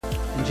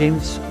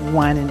James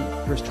 1 and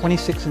verse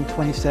 26 and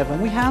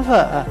 27. We have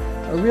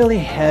a really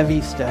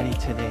heavy study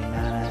today,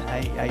 man.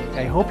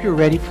 I hope you're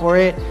ready for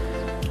it,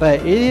 but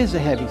it is a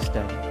heavy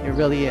study. It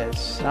really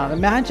is. Now,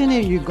 imagine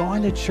if you're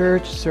going to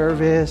church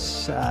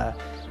service.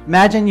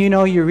 Imagine,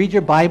 you read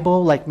your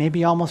Bible like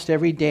maybe almost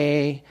every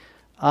day.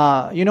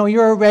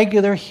 You're a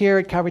regular here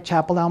at Calvary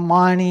Chapel El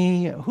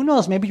Monte. Who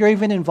knows? Maybe you're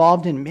even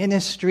involved in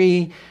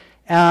ministry.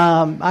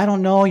 I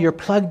don't know. You're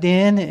plugged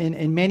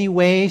in many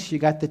ways. You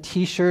got the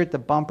T-shirt, the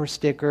bumper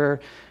sticker.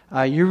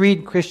 You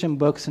read Christian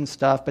books and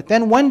stuff. But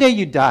then one day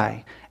you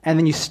die, and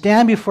then you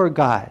stand before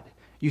God.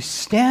 You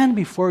stand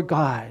before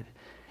God,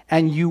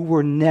 and you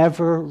were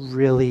never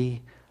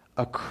really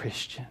a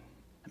Christian.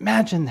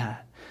 Imagine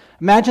that.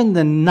 Imagine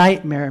the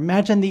nightmare.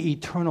 Imagine the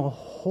eternal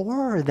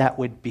horror that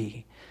would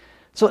be.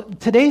 So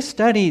today's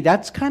study,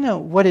 that's kind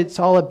of what it's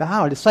all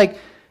about. It's like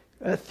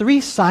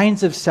 3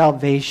 signs of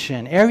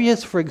salvation,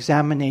 areas for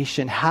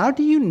examination. How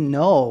do you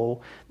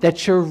know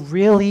that you're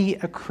really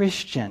a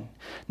Christian?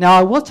 Now,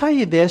 I will tell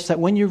you this, that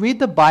when you read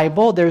the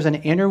Bible, there's an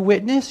inner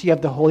witness. You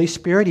have the Holy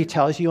Spirit. He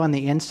tells you on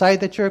the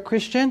inside that you're a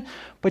Christian.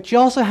 But you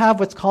also have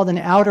what's called an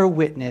outer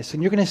witness.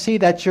 And you're going to see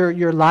that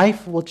your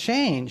life will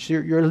change.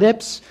 Your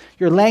lips,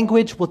 your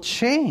language will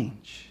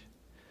change.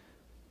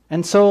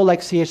 And so,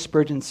 like C.H.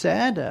 Spurgeon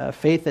said,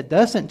 faith that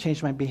doesn't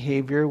change my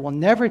behavior will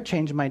never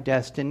change my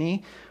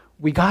destiny.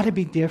 We got to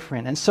be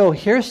different. And so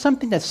here's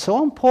something that's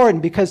so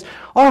important, because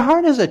our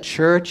heart as a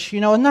church,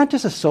 not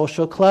just a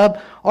social club,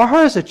 our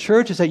heart as a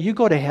church is that you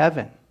go to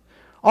heaven.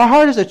 Our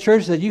heart as a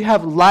church is that you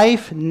have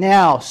life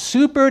now,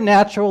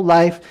 supernatural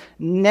life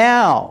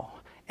now,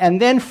 and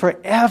then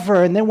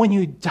forever. And then when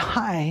you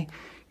die,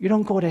 you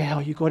don't go to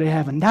hell, you go to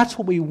heaven. That's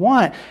what we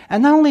want.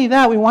 And not only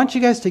that, we want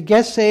you guys to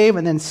get saved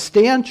and then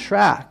stay on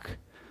track,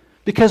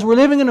 because we're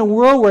living in a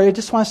world where it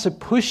just wants to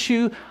push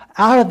you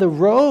out of the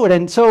road.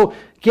 And so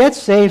get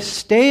saved,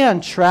 stay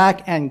on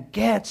track, and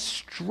get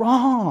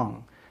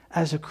strong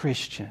as a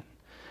Christian.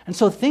 And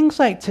so things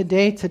like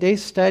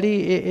today's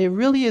study, it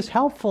really is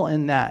helpful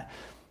in that.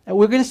 And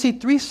we're going to see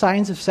 3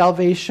 signs of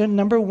salvation.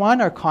 Number 1,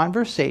 our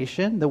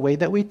conversation, the way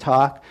that we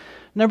talk.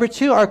 Number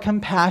 2, our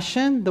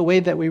compassion, the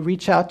way that we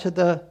reach out to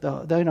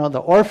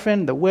the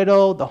orphan, the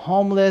widow, the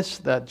homeless,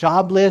 the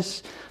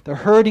jobless, the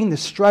hurting, the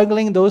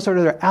struggling, those that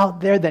are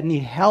out there that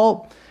need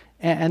help.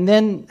 And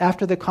then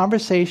after the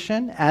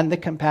conversation and the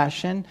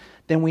compassion,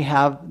 then we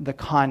have the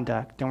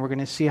conduct. And we're going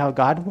to see how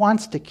God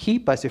wants to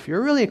keep us, if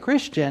you're really a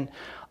Christian,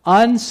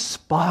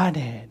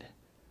 unspotted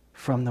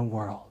from the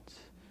world.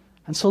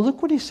 And so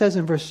look what he says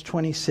in verse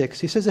 26.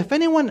 He says, if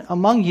anyone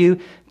among you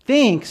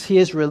thinks he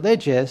is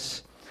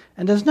religious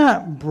and does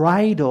not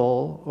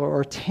bridle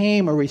or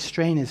tame or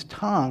restrain his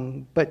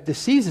tongue, but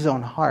deceives his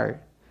own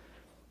heart,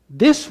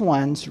 this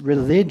one's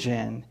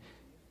religion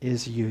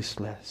is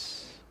useless.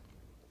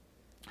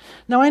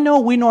 Now, I know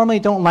we normally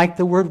don't like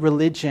the word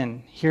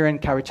religion here in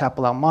Calvary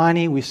Chapel El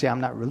Monte. We say,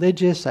 I'm not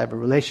religious. I have a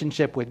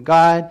relationship with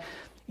God.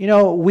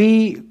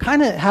 We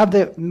kind of have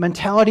the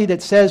mentality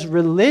that says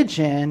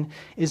religion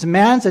is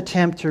man's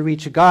attempt to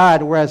reach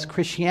God, whereas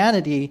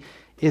Christianity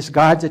is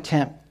God's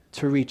attempt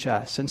to reach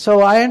us. And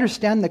so I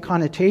understand the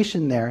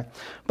connotation there.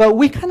 But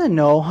we kind of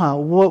know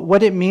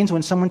what it means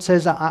when someone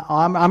says,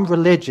 I'm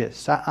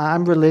religious.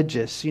 I'm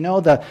religious.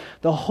 The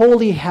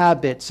holy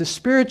habits, the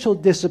spiritual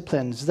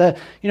disciplines, the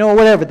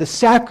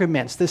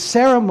sacraments, the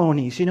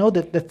ceremonies,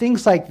 the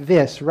things like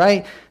this,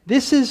 right?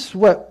 This is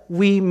what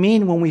we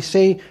mean when we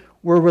say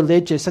we're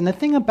religious. And the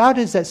thing about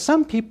it is that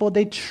some people,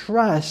 they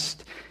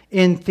trust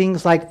in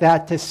things like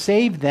that to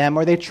save them,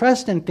 or they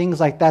trust in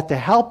things like that to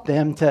help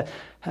them, to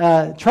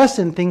trust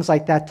in things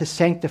like that to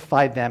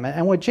sanctify them.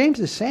 And what James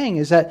is saying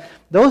is that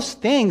those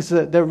things,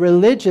 the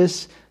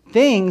religious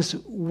things,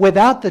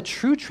 without the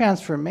true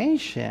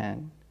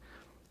transformation,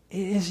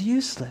 is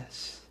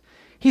useless.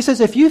 He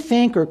says, if you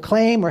think or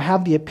claim or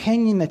have the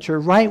opinion that you're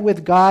right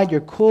with God,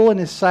 you're cool in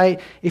His sight,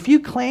 if you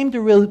claim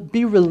to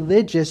be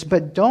religious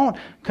but don't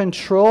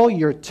control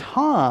your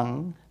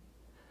tongue,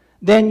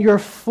 then you're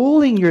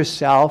fooling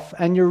yourself,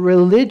 and your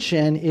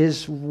religion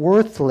is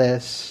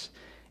worthless.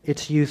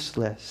 It's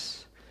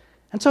useless.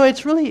 And so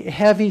it's really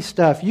heavy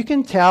stuff. You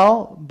can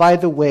tell by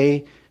the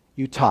way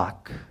you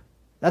talk.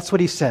 That's what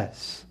he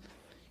says.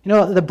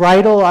 The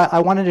bridle, I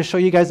wanted to show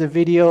you guys a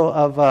video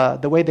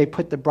of the way they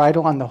put the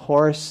bridle on the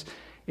horse.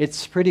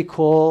 It's pretty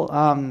cool.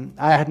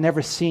 I had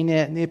never seen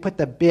it. And they put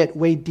the bit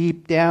way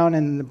deep down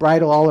and the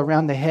bridle all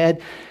around the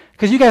head.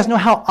 Because you guys know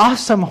how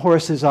awesome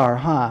horses are,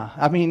 huh?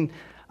 I mean,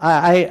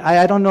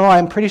 I don't know.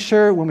 I'm pretty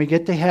sure when we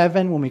get to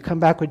heaven, when we come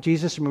back with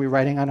Jesus, we're going to be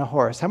riding on a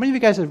horse. How many of you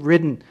guys have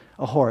ridden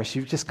a horse?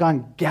 You've just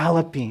gone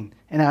galloping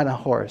and on a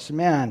horse.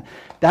 Man,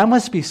 that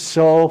must be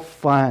so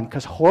fun,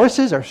 because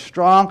horses are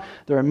strong.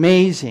 They're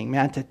amazing,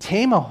 man. To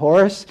tame a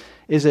horse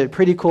is a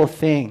pretty cool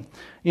thing.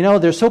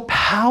 They're so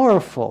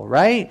powerful,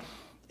 right?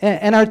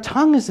 And our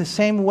tongue is the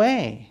same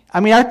way.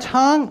 I mean, our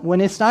tongue,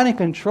 when it's not in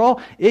control,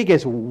 it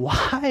gets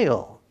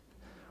wild.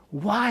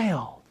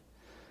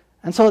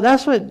 And so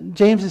that's what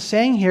James is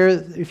saying here.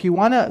 If you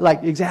want to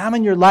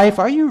examine your life,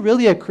 are you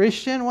really a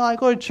Christian? Well, I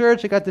go to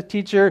church, I got the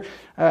teacher,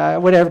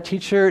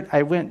 t-shirt,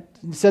 I went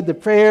and said the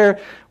prayer,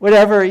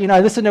 whatever, I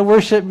listen to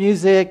worship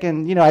music,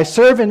 and, I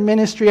serve in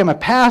ministry, I'm a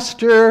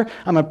pastor,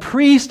 I'm a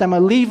priest, I'm a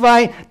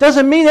Levite.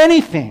 Doesn't mean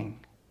anything.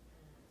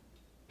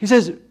 He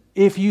says,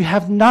 if you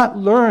have not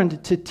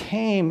learned to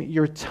tame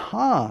your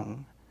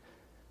tongue,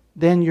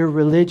 then your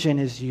religion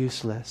is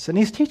useless. And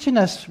he's teaching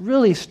us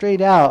really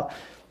straight out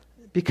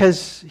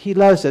because he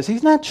loves us.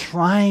 He's not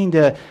trying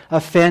to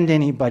offend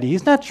anybody.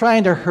 He's not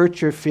trying to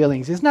hurt your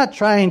feelings. He's not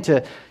trying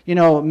to,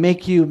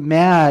 make you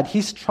mad.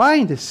 He's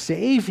trying to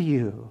save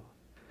you.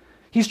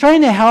 He's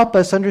trying to help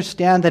us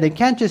understand that it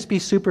can't just be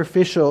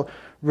superficial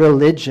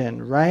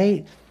religion,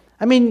 right?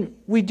 I mean,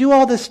 we do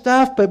all this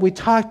stuff, but we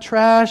talk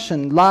trash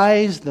and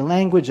lies, the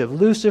language of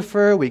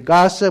Lucifer. We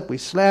gossip, we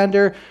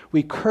slander,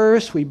 we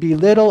curse, we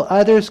belittle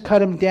others, cut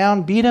them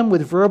down, beat them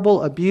with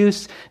verbal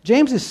abuse.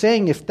 James is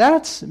saying, if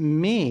that's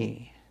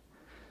me,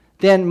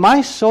 then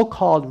my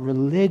so-called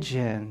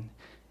religion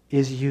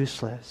is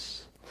useless.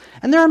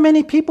 And there are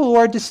many people who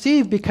are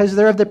deceived because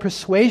they're of the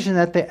persuasion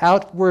that the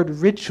outward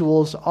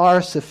rituals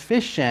are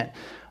sufficient.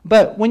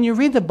 But when you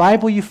read the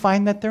Bible, you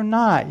find that they're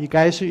not. You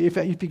guys, if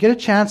you get a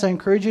chance, I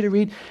encourage you to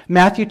read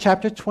Matthew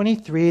chapter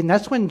 23, and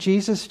that's when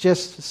Jesus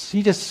just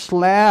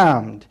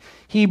slammed.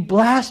 He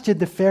blasted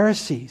the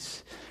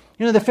Pharisees.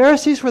 The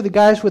Pharisees were the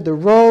guys with the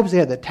robes, they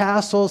had the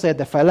tassels, they had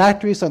the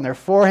phylacteries on their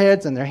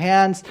foreheads and their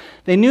hands.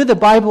 They knew the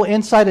Bible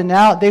inside and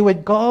out. They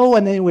would go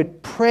and they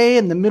would pray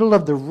in the middle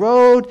of the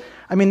road.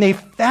 I mean, they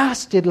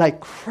fasted like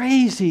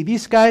crazy.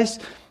 These guys,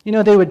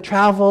 they would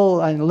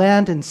travel on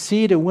land and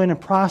sea to win a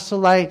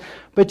proselyte.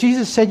 But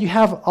Jesus said, you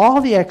have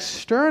all the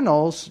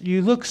externals.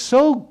 You look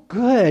so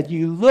good.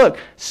 You look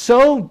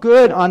so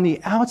good on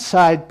the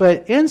outside,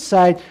 but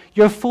inside,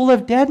 you're full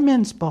of dead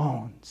men's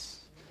bones.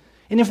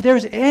 And if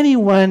there's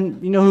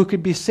anyone, who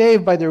could be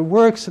saved by their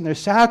works and their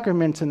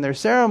sacraments and their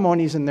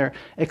ceremonies and their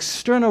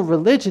external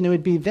religion, it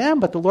would be them.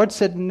 But the Lord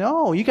said,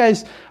 no, you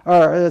guys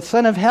are a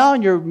son of hell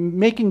and you're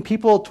making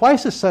people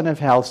twice a son of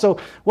hell. So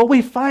what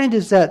we find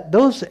is that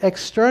those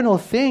external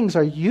things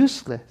are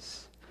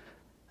useless.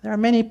 There are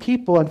many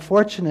people,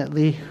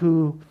 unfortunately,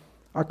 who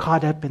are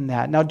caught up in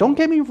that. Now, don't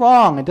get me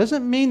wrong. It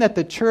doesn't mean that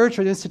the church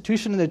or the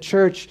institution of the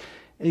church,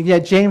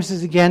 yet James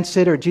is against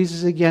it or Jesus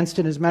is against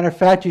it. As a matter of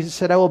fact, Jesus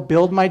said, I will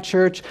build my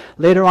church.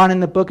 Later on in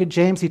the book of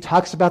James, he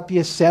talks about the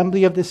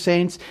assembly of the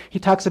saints. He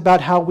talks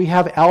about how we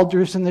have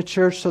elders in the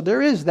church. So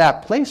there is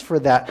that place for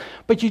that.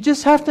 But you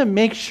just have to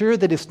make sure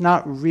that it's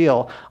not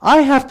real.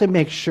 I have to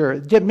make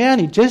sure,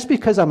 Manny, just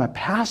because I'm a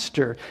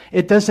pastor,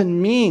 it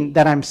doesn't mean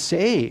that I'm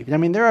saved. I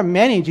mean, there are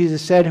many,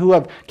 Jesus said, who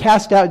have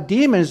cast out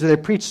demons or they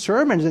preach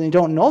sermons and they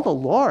don't know the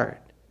Lord.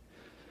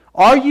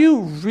 Are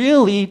you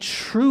really,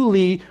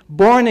 truly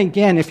born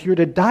again? If you were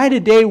to die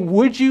today,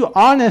 would you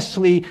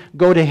honestly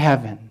go to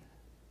heaven?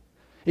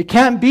 It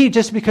can't be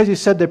just because you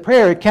said the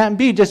prayer. It can't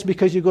be just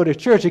because you go to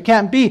church. It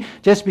can't be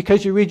just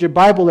because you read your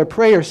Bible or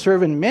pray or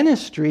serve in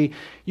ministry.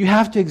 You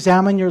have to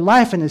examine your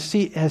life and to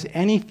see, has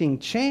anything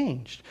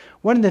changed?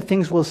 One of the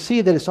things we'll see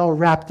that it's all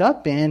wrapped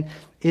up in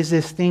is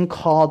this thing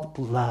called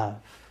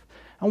love.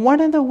 And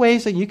one of the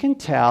ways that you can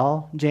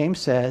tell, James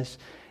says,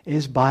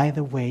 is by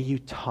the way you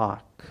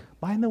talk.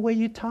 By the way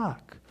you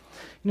talk.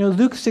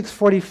 Luke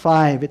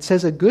 6:45, it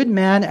says, a good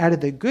man out of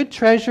the good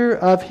treasure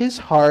of his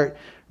heart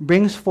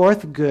brings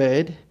forth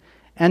good,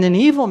 and an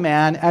evil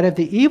man out of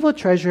the evil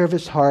treasure of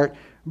his heart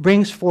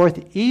brings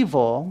forth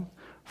evil,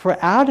 for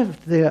out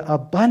of the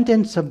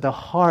abundance of the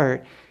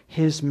heart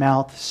his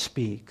mouth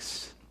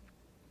speaks.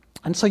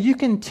 And so you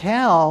can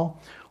tell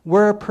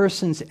where a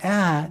person's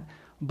at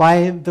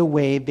by the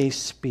way they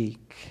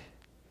speak.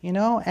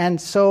 And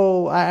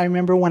so I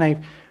remember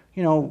when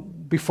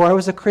before I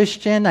was a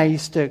Christian, I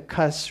used to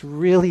cuss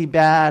really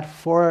bad,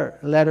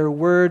 4-letter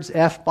words,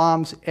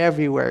 F-bombs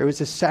everywhere. It was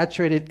just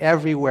saturated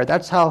everywhere.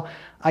 That's how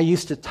I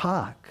used to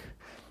talk.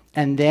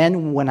 And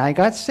then when I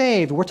got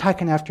saved, we're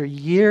talking after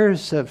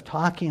years of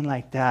talking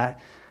like that,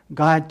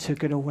 God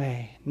took it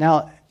away.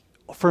 Now,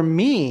 for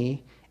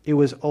me, it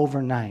was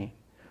overnight.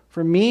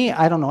 For me,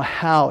 I don't know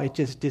how it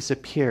just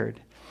disappeared.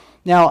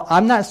 Now,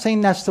 I'm not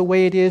saying that's the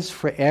way it is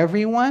for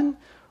everyone,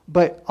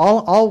 but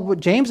all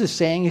what James is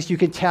saying is you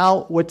can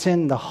tell what's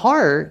in the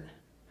heart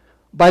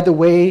by the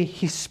way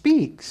he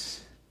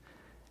speaks.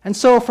 And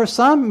so for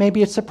some,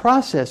 maybe it's a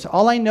process.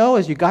 All I know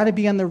is you got to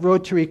be on the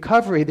road to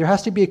recovery. There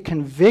has to be a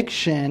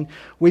conviction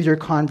with your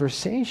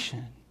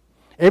conversation.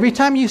 Every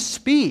time you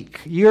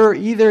speak, you're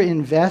either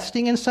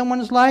investing in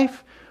someone's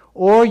life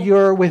or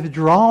you're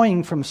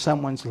withdrawing from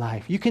someone's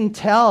life. You can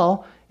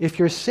tell if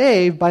you're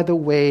saved by the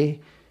way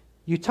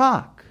you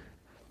talk.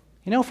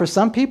 For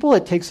some people,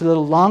 it takes a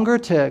little longer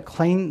to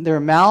clean their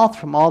mouth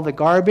from all the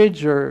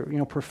garbage or,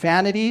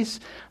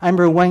 profanities. I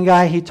remember one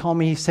guy, he told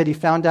me, he said he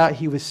found out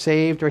he was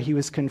saved or he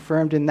was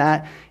confirmed in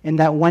that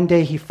one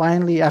day he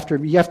finally, after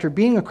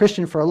being a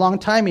Christian for a long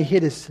time, he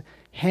hit his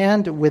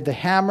hand with the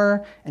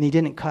hammer and he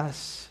didn't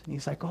cuss. And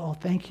he's like, oh,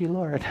 thank you,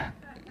 Lord.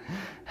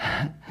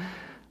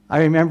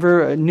 I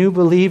remember a new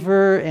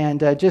believer,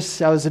 and I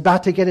was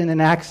about to get in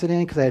an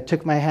accident because I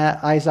took my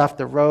eyes off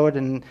the road,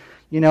 and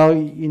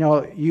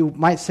you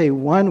might say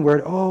one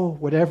word, oh,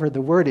 whatever the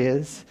word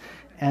is,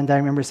 and I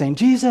remember saying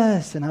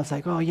Jesus, and I was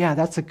like, oh yeah,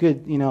 that's a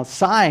good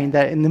sign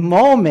that in the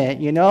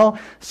moment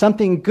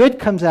something good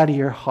comes out of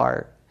your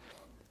heart.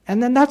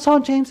 And then that's all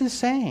James is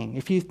saying.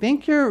 If you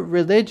think you're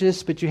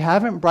religious but you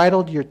haven't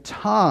bridled your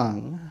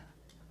tongue,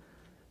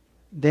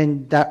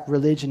 then that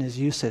religion is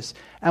useless.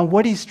 And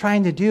what he's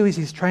trying to do is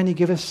he's trying to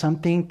give us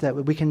something that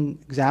we can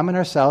examine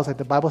ourselves, like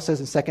the Bible says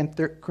in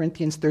 2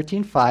 Corinthians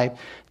 13:5,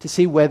 to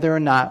see whether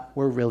or not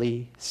we're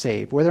really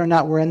saved, whether or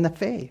not we're in the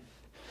faith.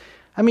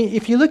 I mean,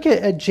 if you look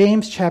at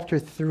James chapter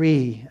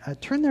 3,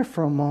 turn there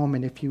for a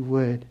moment if you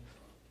would.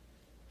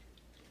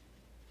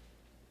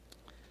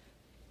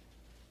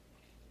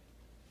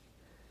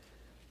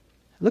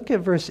 Look at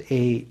verse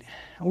 8.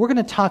 We're going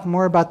to talk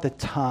more about the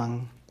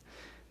tongue.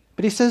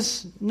 But he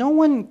says, no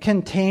one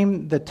can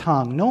tame the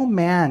tongue. No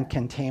man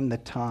can tame the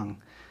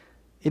tongue.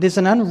 It is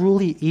an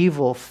unruly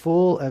evil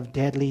full of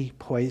deadly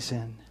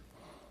poison.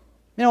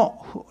 No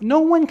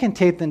one can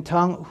tame the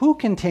tongue. Who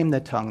can tame the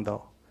tongue,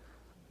 though?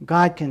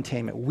 God can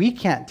tame it. We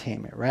can't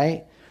tame it,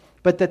 right?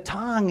 But the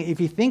tongue, if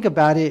you think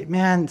about it,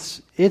 man,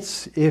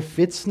 if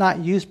it's not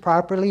used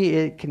properly,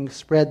 it can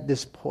spread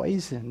this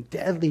poison,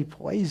 deadly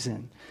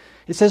poison.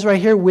 It says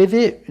right here, with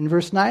it, in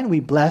verse 9, we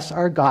bless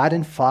our God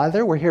and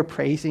Father. We're here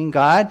praising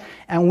God.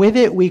 And with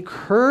it, we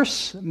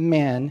curse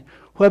men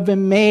who have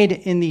been made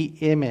in the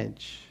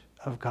image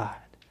of God.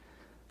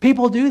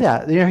 People do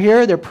that. They're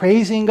here, they're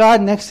praising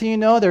God. Next thing you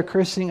know, they're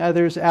cursing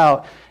others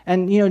out.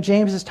 And,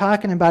 James is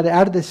talking about it.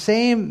 Out of the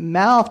same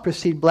mouth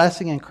proceed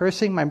blessing and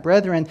cursing. My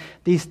brethren,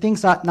 these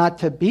things ought not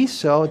to be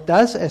so.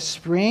 Does a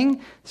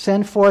spring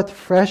send forth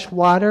fresh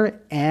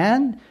water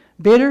and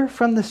bitter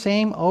from the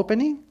same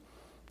opening?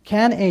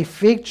 Can a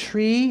fig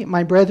tree,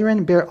 my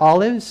brethren, bear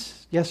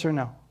olives? Yes or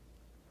no?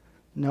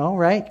 No,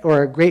 right?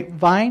 Or a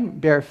grapevine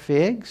bear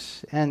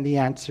figs? And the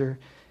answer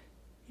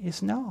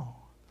is no.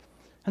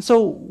 And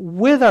so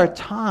with our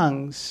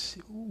tongues,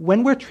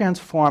 when we're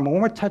transformed,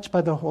 when we're touched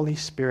by the Holy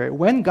Spirit,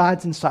 when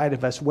God's inside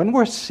of us, when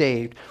we're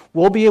saved,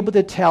 we'll be able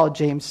to tell,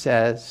 James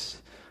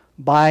says,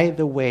 by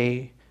the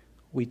way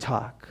we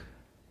talk.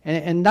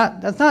 And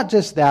that's not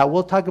just that.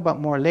 We'll talk about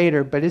more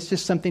later, but it's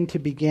just something to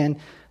begin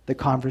the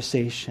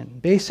conversation.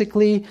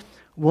 Basically,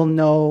 we'll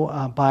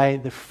know by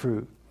the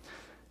fruit.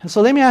 And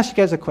so let me ask you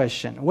guys a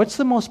question. What's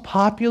the most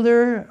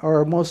popular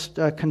or most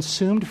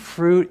consumed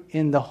fruit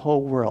in the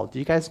whole world? Do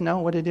you guys know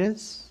what it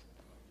is?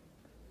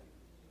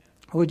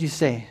 What would you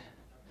say?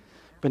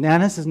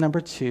 Bananas is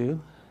number 2.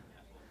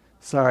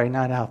 Sorry,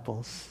 not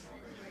apples.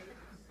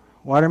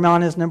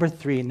 Watermelon is number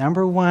 3.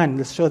 Number 1,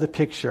 let's show the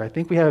picture. I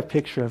think we have a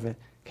picture of it.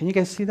 Can you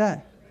guys see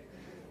that?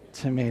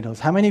 Tomatoes.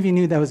 How many of you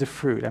knew that was a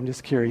fruit? I'm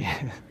just curious.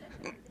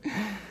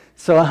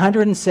 So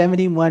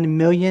 171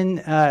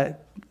 million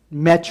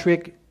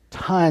metric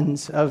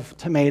tons of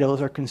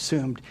tomatoes are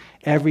consumed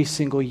every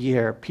single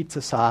year.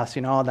 Pizza sauce,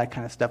 all that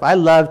kind of stuff. I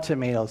love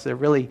tomatoes. They're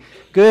really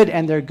good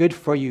and they're good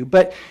for you.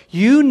 But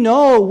you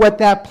know what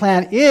that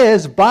plant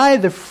is by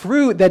the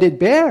fruit that it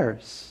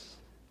bears.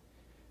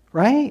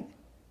 Right?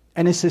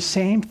 And it's the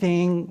same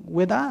thing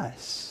with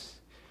us.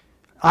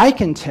 I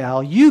can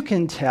tell, you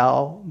can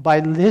tell by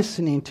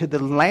listening to the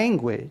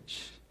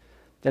language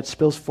that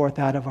spills forth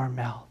out of our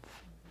mouth.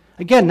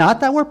 Again, not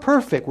that we're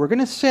perfect. We're going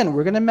to sin.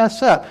 We're going to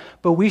mess up.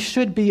 But we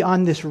should be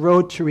on this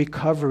road to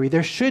recovery.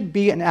 There should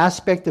be an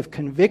aspect of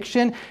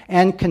conviction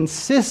and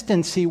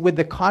consistency with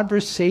the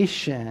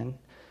conversation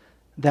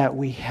that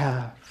we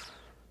have.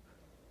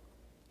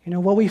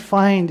 What we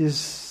find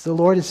is the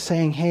Lord is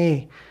saying,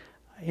 hey,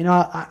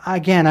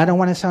 again, I don't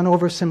want to sound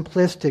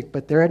oversimplistic,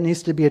 but there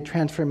needs to be a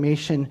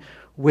transformation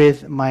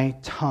with my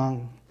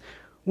tongue.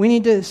 We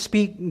need to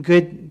speak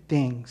good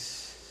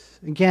things.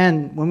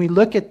 Again, when we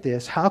look at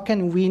this, how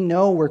can we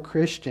know we're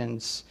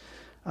Christians?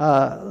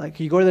 Like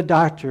you go to the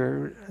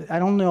doctor, I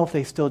don't know if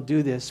they still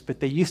do this, but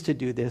they used to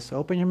do this.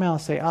 Open your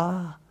mouth, say,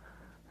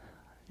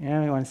 we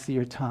want to see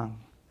your tongue.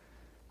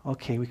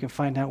 Okay, we can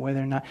find out whether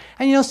or not.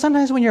 And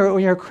sometimes when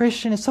you're a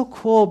Christian, it's so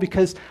cool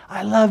because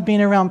I love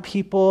being around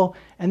people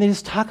and they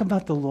just talk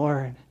about the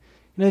Lord.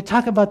 They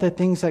talk about the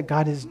things that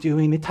God is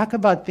doing. They talk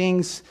about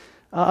things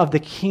of the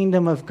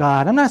kingdom of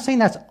God. I'm not saying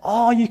that's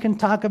all you can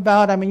talk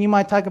about. I mean, you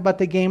might talk about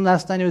the game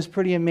last night. It was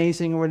pretty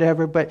amazing or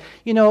whatever. But,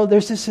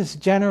 there's just this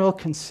general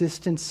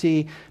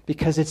consistency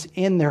because it's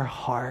in their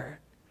heart.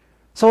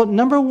 So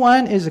number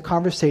 1 is a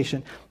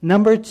conversation.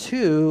 Number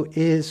 2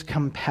 is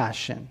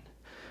compassion.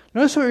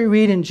 Notice what we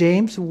read in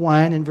James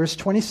 1 in verse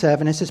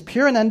 27. It says,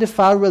 pure and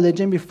undefiled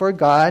religion before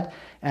God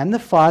and the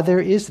Father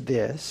is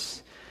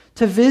this,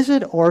 to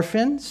visit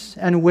orphans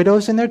and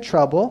widows in their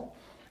trouble,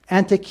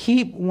 and to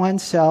keep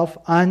oneself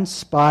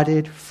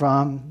unspotted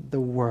from the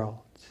world.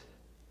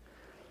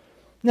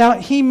 Now,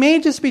 he may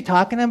just be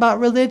talking about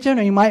religion,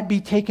 or he might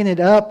be taking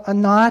it up a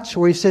notch,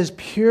 where he says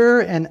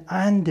pure and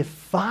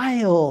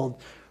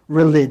undefiled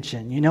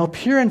religion.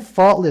 Pure and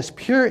faultless,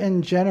 pure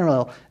and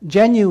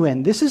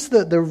genuine. This is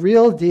the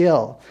real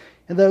deal.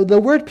 And the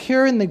word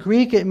pure in the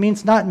Greek, it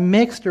means not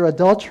mixed or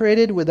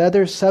adulterated with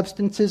other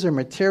substances or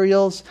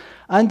materials.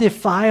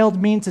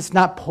 Undefiled means it's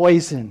not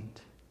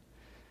poisoned.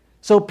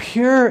 So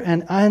pure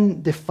and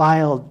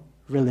undefiled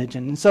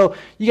religion. And so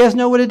you guys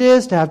know what it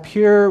is to have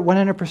pure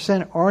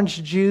 100%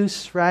 orange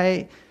juice,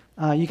 right?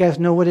 You guys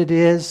know what it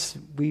is.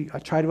 I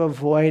try to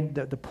avoid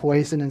the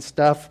poison and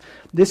stuff.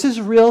 This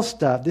is real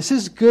stuff. This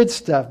is good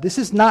stuff. This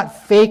is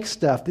not fake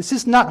stuff. This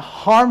is not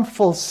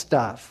harmful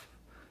stuff.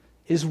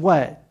 Is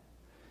what?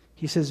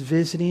 He says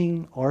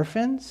visiting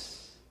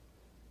orphans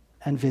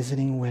and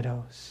visiting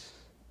widows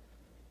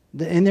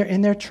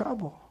in their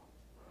trouble.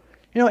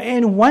 You know,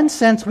 in one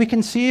sense, we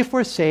can see if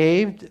we're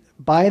saved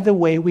by the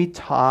way we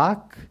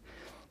talk,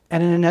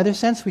 and in another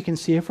sense, we can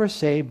see if we're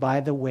saved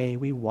by the way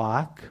we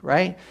walk,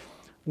 right?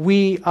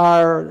 We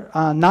are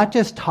not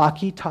just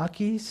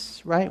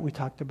talkies, right? We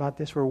talked about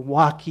this. We're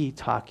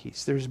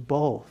walkie-talkies. There's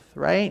both,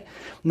 right?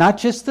 Not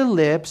just the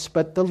lips,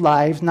 but the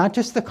lives. Not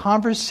just the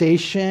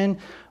conversation,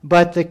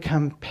 but the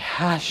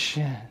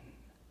compassion.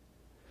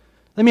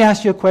 Let me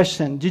ask you a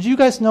question. Did you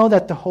guys know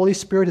that the Holy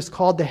Spirit is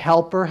called the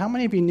Helper? How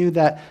many of you knew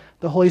that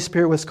the Holy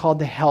Spirit was called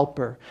the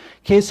Helper?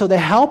 Okay, so the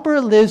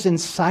Helper lives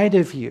inside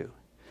of you.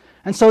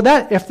 And so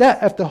if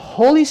the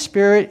Holy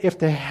Spirit, if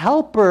the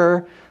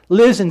Helper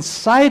lives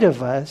inside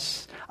of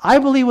us, I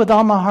believe with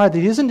all my heart that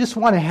He doesn't just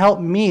want to help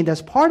me. That's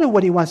part of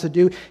what He wants to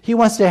do. He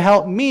wants to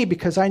help me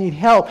because I need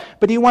help,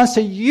 but He wants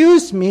to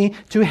use me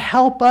to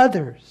help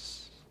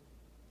others.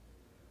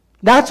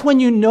 That's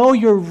when you know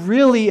you're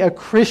really a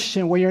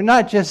Christian, when you're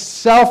not just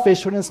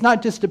selfish, when it's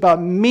not just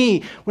about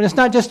me, when it's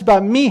not just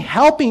about me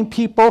helping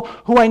people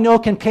who I know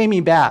can pay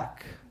me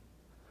back.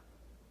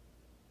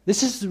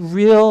 This is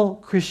real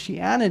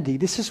Christianity.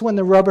 This is when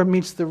the rubber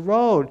meets the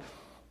road.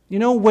 You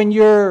know, when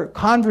your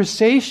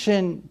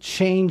conversation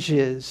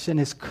changes and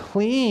is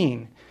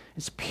clean,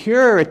 it's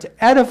pure, it's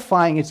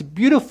edifying, it's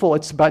beautiful,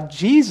 it's about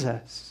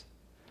Jesus.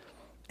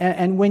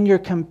 And when your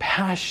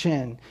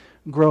compassion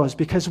grows,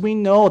 because we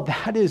know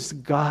that is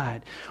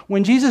God.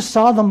 When Jesus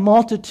saw the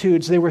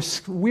multitudes, they were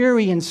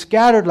weary and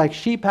scattered like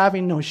sheep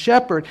having no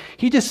shepherd.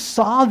 He just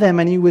saw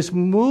them and He was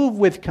moved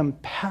with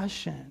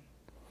compassion.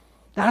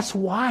 That's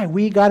why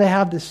we got to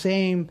have the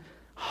same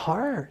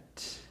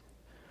heart.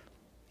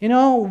 You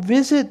know,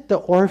 visit the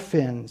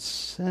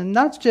orphans. And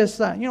not just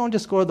that. You don't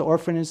just go to the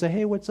orphan and say,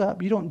 hey, what's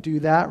up? You don't do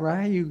that,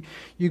 right?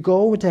 You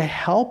go to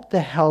help the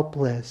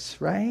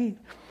helpless, right?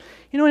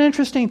 You know, an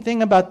interesting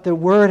thing about the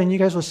word, and you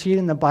guys will see it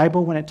in the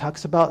Bible when it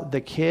talks about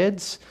the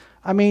kids.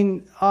 I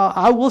mean,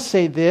 I will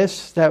say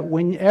this, that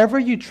whenever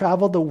you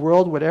travel the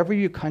world, whatever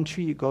your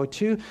country you go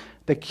to,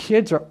 the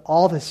kids are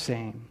all the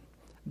same.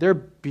 They're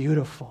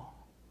beautiful.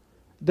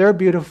 They're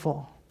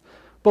beautiful.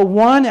 But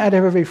 1 out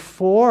of every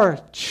 4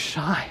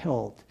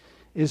 child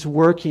is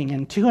working,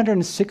 and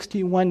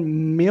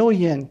 261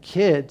 million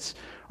kids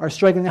are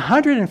struggling.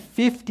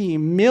 150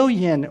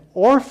 million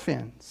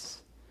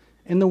orphans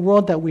in the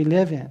world that we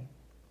live in.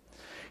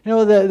 You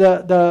know,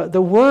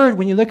 the word,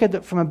 when you look at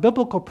it from a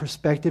biblical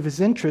perspective, is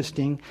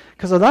interesting,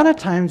 because a lot of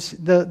times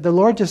the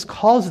Lord just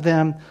calls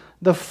them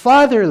the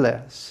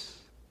fatherless.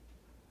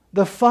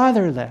 The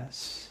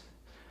fatherless.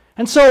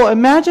 And so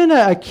imagine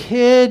a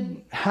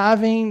kid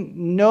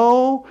having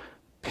no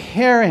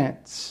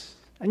parents.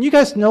 And you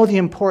guys know the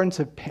importance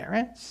of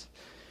parents.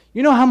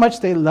 You know how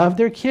much they love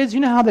their kids. You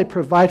know how they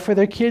provide for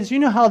their kids. You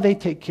know how they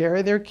take care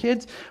of their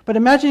kids. But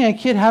imagine a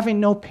kid having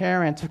no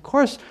parents. Of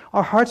course,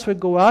 our hearts would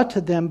go out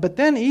to them. But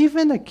then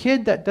even a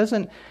kid that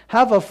doesn't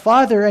have a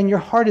father and your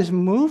heart is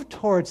moved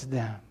towards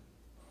them.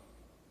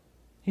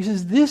 He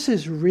says, this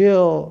is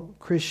real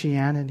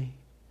Christianity.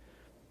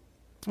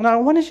 And I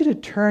wanted you to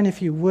turn,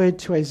 if you would,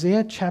 to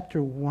Isaiah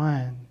chapter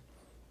 1.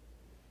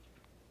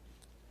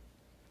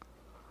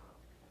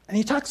 And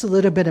he talks a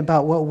little bit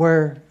about what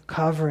we're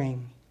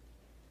covering.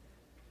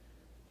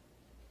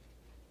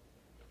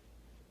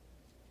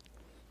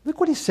 Look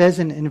what he says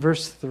in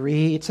verse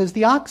 3. It says,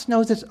 the ox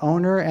knows its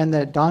owner and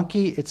the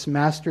donkey its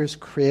master's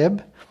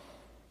crib.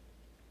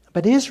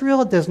 But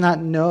Israel does not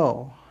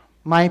know.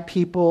 My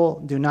people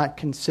do not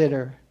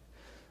consider.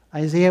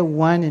 Isaiah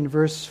 1 in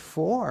verse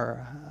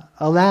 4.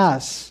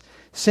 Alas,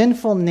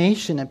 sinful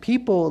nation, a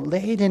people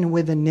laden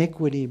with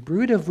iniquity,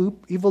 brood of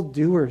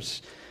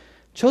evildoers,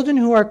 children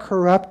who are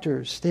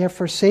corrupters. They have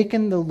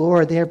forsaken the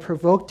Lord. They have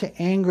provoked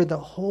to anger the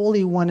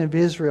Holy One of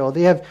Israel.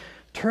 They have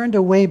turned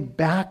away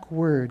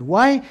backward.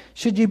 Why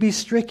should you be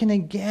stricken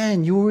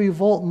again? You will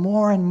revolt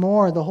more and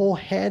more. The whole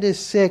head is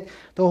sick.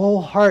 The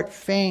whole heart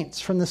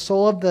faints. From the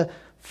sole of the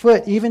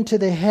foot even to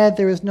the head,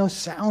 there is no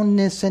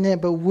soundness in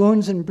it, but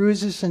wounds and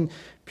bruises and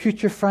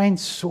putrefying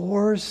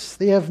sores.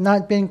 They have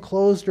not been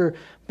closed or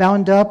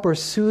bound up or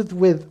soothed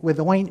with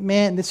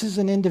ointment. This is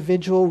an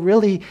individual,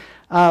 really,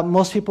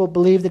 most people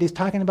believe that he's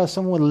talking about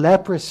someone with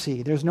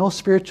leprosy. There's no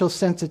spiritual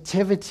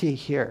sensitivity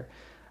here.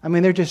 I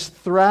mean, they're just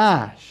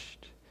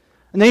thrashed.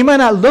 And they might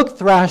not look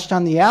thrashed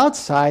on the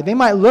outside. They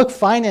might look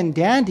fine and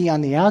dandy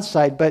on the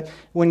outside, but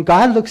when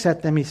God looks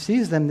at them, he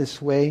sees them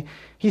this way.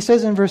 He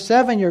says in verse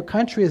 7, your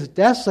country is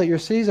desolate, your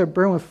cities are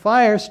burned with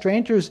fire,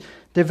 strangers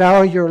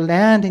devour your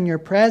land in your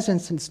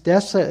presence, since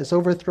desolate is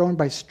overthrown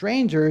by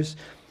strangers.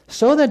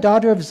 So the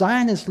daughter of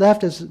Zion is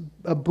left as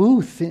a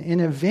booth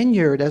in a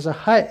vineyard, as a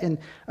hut in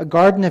a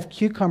garden of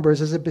cucumbers,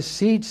 as a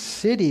besieged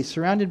city,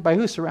 surrounded by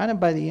who? Surrounded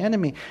by the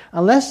enemy.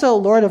 Unless the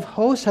Lord of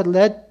hosts had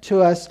led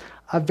to us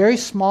a very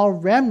small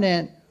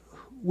remnant,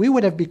 we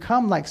would have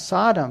become like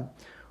Sodom.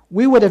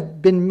 We would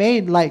have been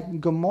made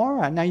like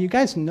Gomorrah. Now you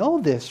guys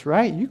know this,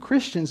 right? You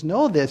Christians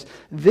know this.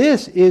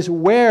 This is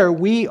where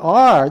we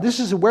are. This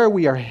is where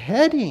we are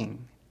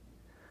heading.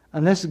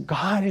 Unless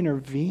God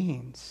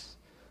intervenes.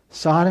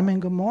 Sodom and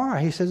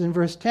Gomorrah. He says in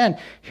verse 10,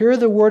 hear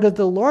the word of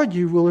the Lord,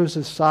 you rulers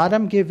of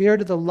Sodom. Give ear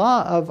to the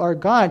law of our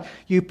God,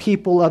 you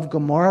people of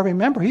Gomorrah.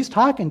 Remember, he's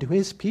talking to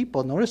his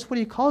people. Notice what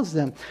he calls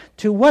them.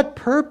 To what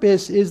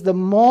purpose is the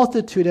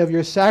multitude of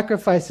your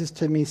sacrifices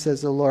to me,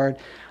 says the Lord?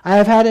 I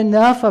have had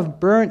enough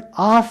of burnt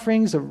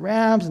offerings of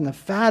rams and the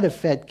fat of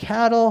fed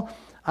cattle.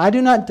 I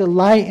do not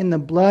delight in the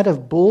blood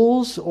of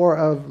bulls or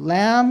of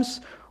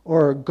lambs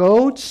or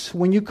goats.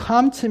 When you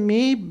come to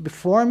me,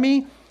 before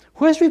me,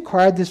 who has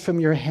required this from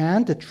your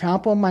hand to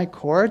trample my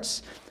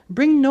courts?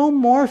 Bring no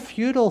more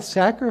futile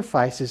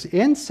sacrifices.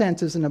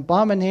 Incense is an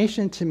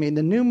abomination to me.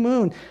 The new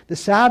moon, the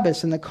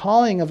Sabbaths, and the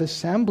calling of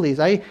assemblies.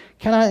 I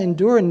cannot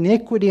endure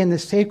iniquity in the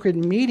sacred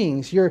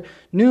meetings. Your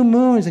new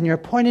moons and your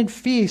appointed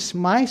feasts,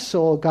 my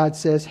soul, God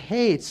says,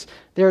 hates.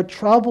 They are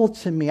trouble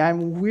to me.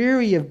 I'm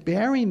weary of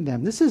bearing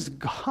them. This is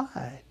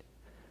God.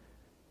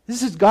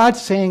 This is God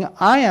saying,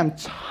 I am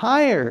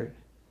tired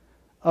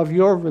of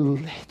your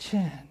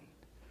religion.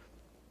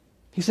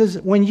 He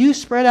says, when you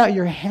spread out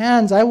your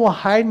hands, I will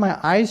hide my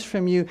eyes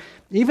from you.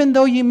 Even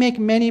though you make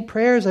many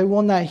prayers, I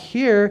will not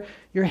hear.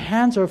 Your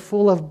hands are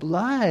full of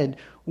blood.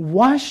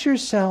 Wash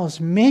yourselves,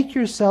 make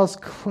yourselves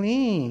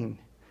clean.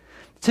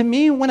 To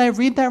me, when I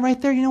read that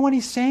right there, you know what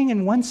he's saying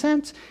in one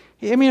sense?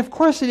 I mean, of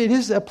course, it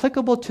is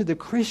applicable to the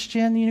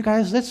Christian. You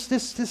guys, let's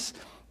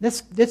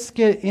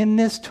get in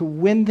this to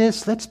win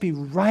this. Let's be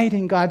right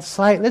in God's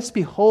sight. Let's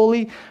be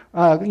holy,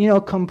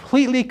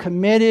 completely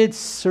committed,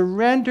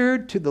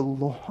 surrendered to the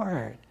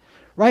Lord.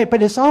 Right?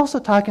 But it's also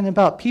talking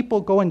about people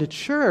going to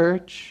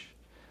church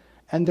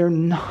and they're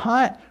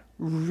not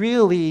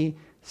really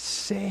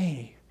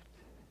saved.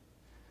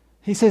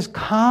 He says,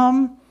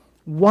 come,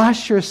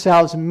 wash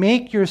yourselves,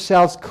 make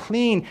yourselves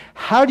clean.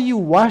 How do you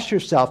wash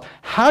yourself?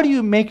 How do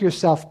you make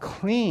yourself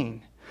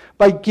clean?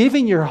 By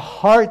giving your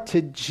heart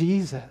to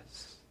Jesus.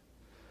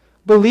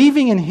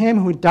 Believing in him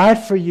who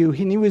died for you.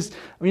 He was,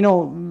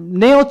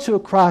 nailed to a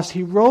cross.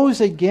 He rose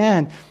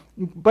again.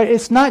 But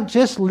it's not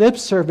just lip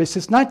service.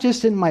 It's not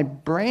just in my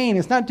brain.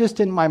 It's not just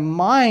in my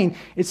mind.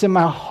 It's in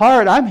my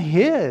heart. I'm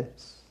his.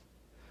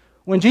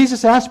 When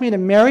Jesus asked me to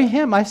marry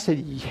him, I said,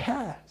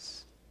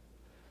 yes.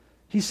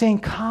 He's saying,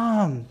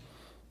 come.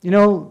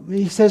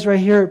 He says right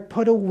here,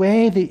 put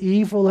away the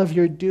evil of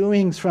your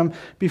doings from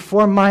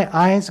before my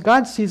eyes.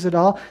 God sees it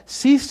all.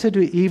 Cease to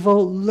do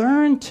evil.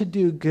 Learn to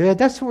do good.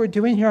 That's what we're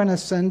doing here on a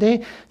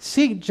Sunday.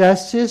 Seek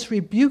justice.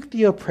 Rebuke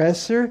the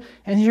oppressor.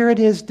 And here it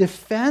is,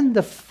 defend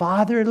the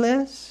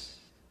fatherless.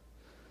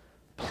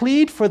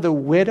 Plead for the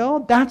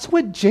widow. That's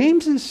what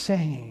James is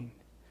saying.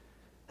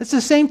 It's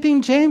the same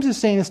thing James is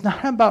saying. It's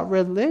not about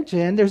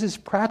religion. There's this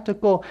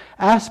practical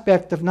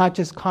aspect of not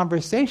just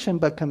conversation,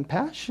 but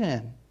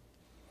compassion.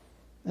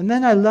 And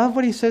then I love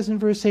what he says in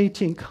verse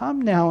 18.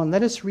 Come now and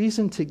let us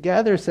reason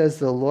together, says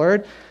the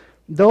Lord.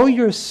 Though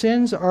your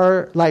sins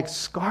are like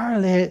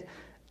scarlet,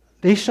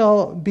 they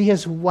shall be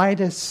as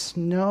white as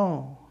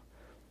snow.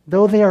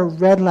 Though they are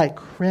red like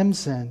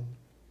crimson,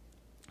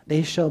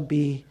 they shall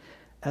be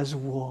as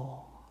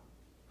wool.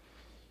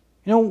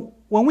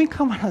 When we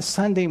come on a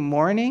Sunday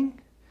morning,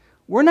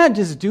 we're not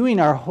just doing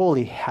our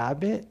holy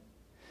habit.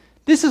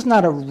 This is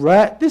not a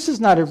rut. This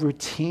is not a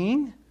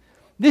routine.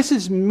 This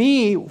is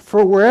me,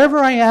 for wherever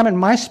I am in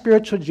my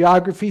spiritual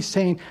geography,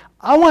 saying,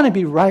 I want to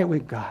be right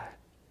with God.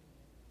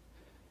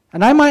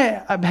 And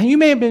you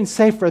may have been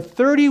saved for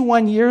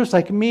 31 years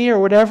like me or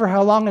whatever,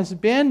 how long it's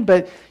been,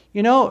 but,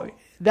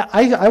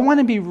 I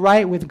want to be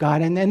right with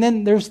God. And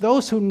then there's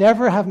those who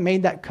never have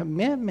made that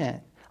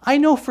commitment. I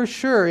know for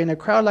sure in a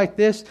crowd like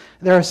this,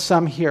 there are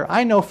some here.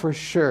 I know for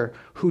sure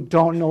who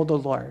don't know the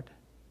Lord.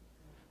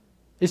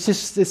 This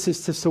is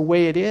just the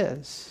way it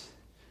is.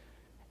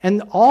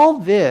 And all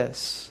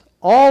this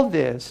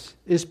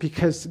is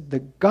because the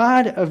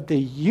God of the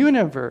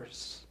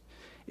universe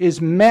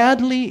is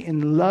madly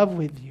in love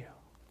with you.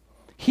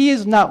 He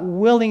is not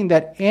willing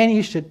that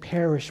any should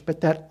perish,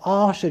 but that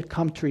all should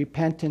come to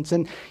repentance.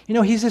 And,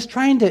 he's just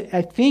trying to,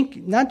 I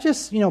think, not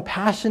just,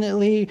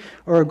 passionately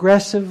or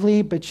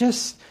aggressively, but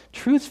just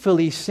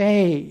truthfully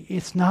say,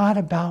 it's not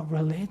about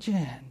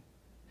religion.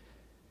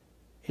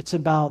 It's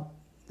about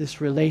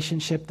this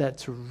relationship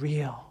that's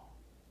real.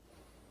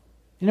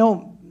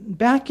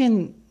 Back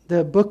in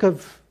the book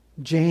of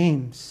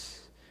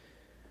James,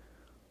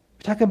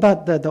 We talk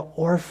about the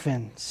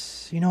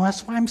orphans.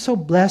 That's why I'm so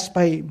blessed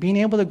by being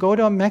able to go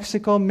to a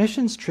Mexico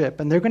missions trip.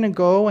 And they're going to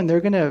go and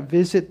they're going to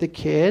visit the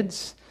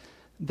kids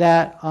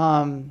that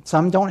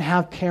some don't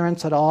have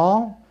parents at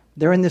all.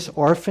 They're in this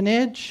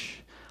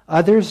orphanage.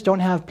 Others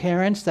don't have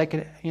parents that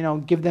could,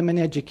 give them an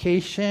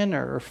education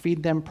or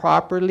feed them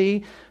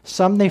properly.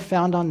 Some they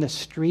found on the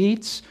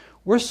streets.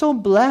 We're so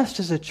blessed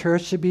as a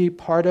church to be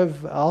part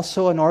of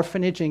also an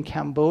orphanage in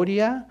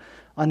Cambodia.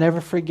 I'll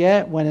never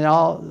forget when it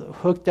all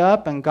hooked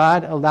up and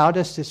God allowed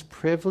us this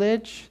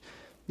privilege.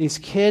 These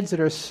kids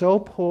that are so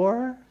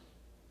poor.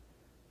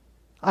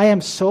 I am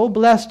so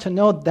blessed to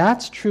know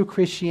that's true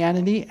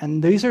Christianity,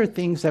 and these are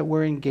things that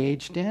we're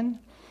engaged in.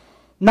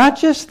 Not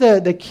just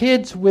the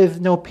kids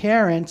with no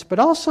parents, but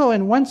also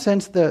in one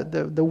sense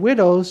the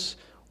widows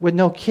with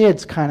no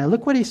kids, kind of.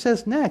 Look what he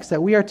says next,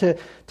 that we are to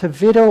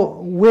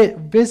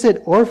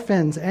visit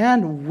orphans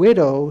and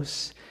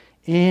widows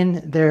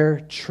in their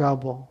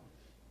trouble.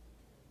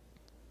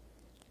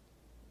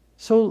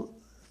 So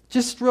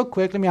just real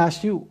quick, let me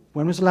ask you,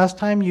 when was the last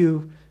time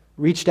you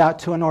reached out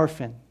to an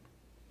orphan?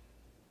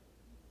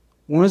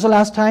 When was the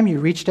last time you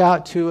reached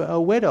out to a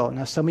widow?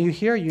 Now, some of you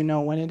here, you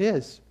know when it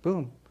is.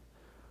 Boom.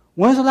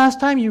 When was the last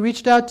time you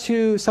reached out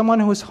to someone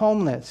who was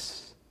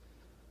homeless?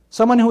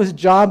 Someone who was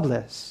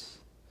jobless?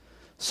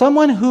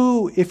 Someone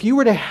who, if you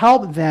were to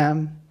help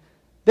them,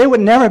 they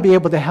would never be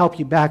able to help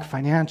you back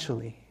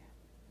financially.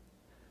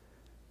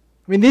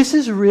 I mean, this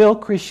is real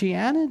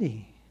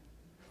Christianity.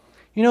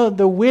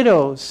 The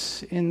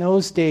widows in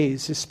those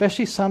days,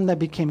 especially some that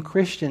became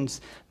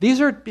Christians, these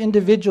are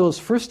individuals.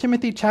 1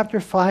 Timothy chapter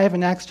 5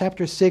 and Acts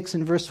chapter 6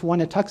 and verse 1,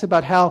 it talks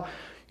about how,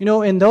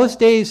 in those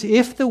days,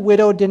 if the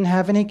widow didn't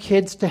have any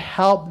kids to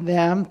help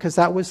them, because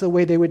that was the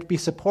way they would be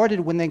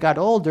supported when they got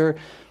older,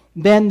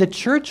 then the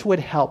church would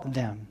help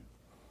them.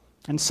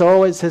 And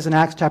so it says in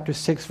Acts chapter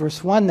 6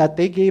 verse 1 that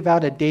they gave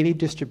out a daily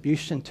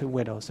distribution to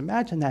widows.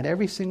 Imagine that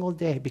every single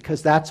day,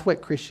 because that's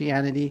what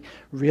Christianity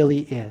really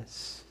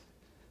is.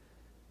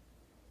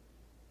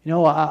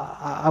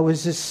 I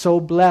was just so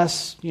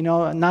blessed,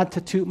 not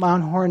to toot my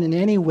own horn in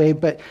any way,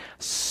 but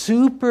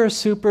super,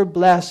 super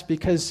blessed,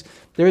 because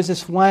there's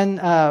this one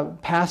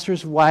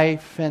pastor's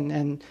wife,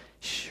 and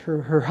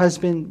her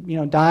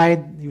husband,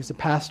 died. He was a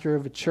pastor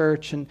of a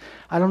church, and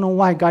I don't know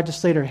why God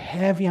just laid her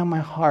heavy on my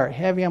heart.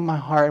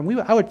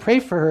 And I would pray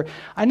for her.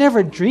 I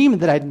never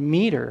dreamed that I'd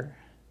meet her.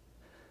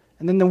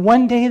 And then the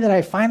one day that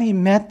I finally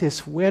met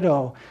this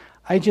widow,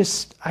 I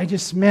just,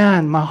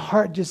 man, my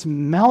heart just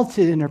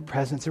melted in her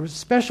presence. There was a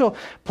special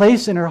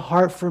place in her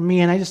heart for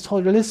me, and I just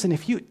told her, listen,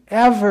 if you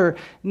ever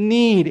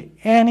need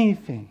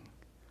anything,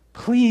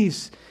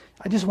 please,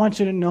 I just want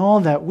you to know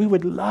that we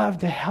would love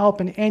to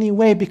help in any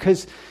way,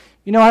 because,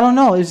 I don't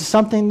know, there's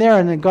something there,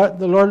 and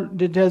the Lord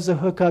does the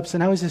hookups,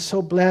 and I was just so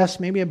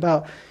blessed. Maybe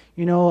about,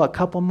 a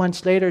couple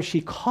months later,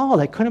 she called.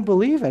 I couldn't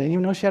believe it. I didn't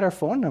even know she had our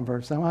phone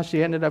number. Somehow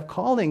she ended up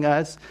calling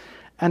us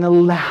and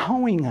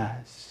allowing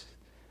us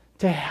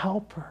to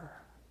help her.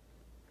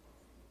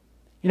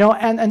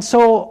 And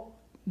so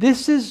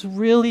this is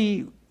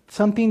really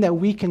something that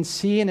we can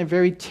see in a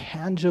very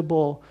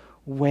tangible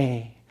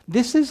way.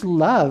 This is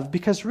love,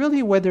 because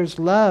really where there's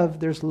love,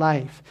 there's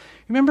life.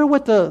 Remember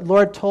what the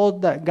Lord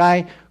told that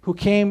guy who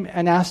came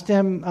and asked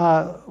him,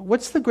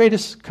 what's the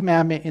greatest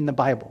commandment in the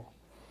Bible?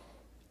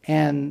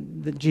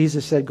 And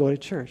Jesus said, go to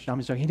church. No,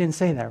 I'm joking. He didn't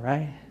say that,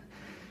 right?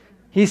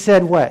 He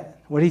said what?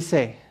 What did he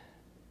say?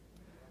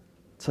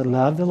 To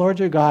love the Lord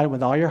your God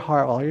with all your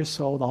heart, all your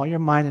soul, with all your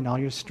mind, and all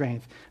your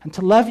strength. And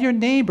to love your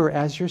neighbor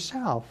as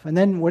yourself. And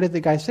then what did the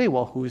guy say?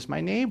 Well, who is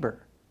my neighbor?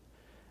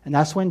 And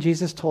that's when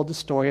Jesus told the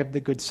story of the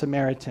Good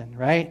Samaritan,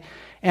 right?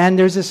 And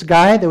there's this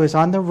guy that was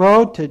on the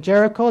road to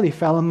Jericho. He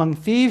fell among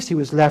thieves. He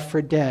was left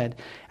for dead.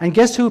 And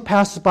guess who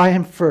passes by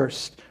him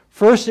first?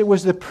 First, it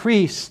was the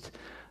priest.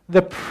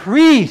 The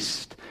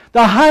priest,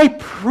 the high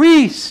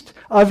priest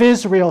of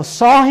Israel,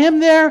 saw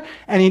him there,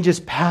 and he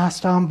just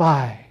passed on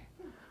by,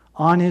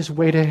 on his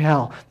way to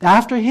hell.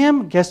 After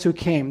him, guess who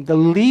came? The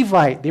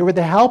Levite. They were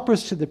the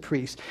helpers to the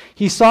priest.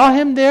 He saw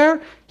him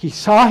there. He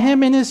saw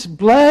him in his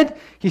blood.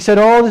 He said,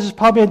 oh, this is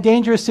probably a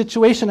dangerous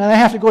situation, and I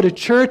have to go to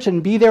church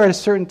and be there at a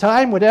certain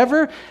time,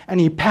 whatever. And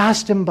he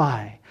passed him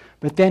by.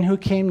 But then who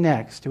came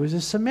next? It was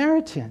a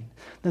Samaritan.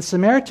 The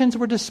Samaritans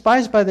were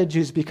despised by the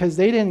Jews because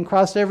they didn't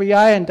cross every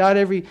I and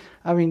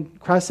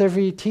cross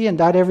every T and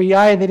dot every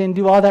I, and they didn't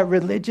do all that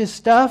religious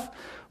stuff.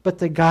 But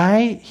the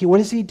guy, what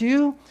does he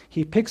do?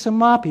 He picks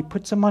him up, he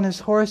puts him on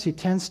his horse, he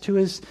tends to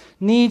his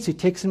needs, he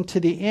takes him to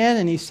the inn,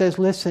 and he says,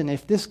 listen,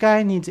 if this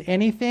guy needs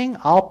anything,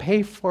 I'll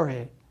pay for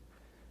it.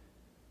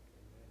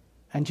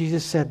 And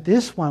Jesus said,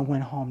 this one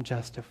went home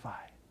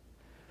justified.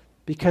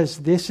 Because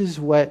this is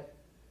what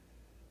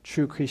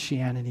true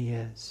Christianity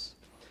is.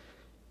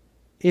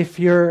 If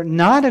you're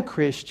not a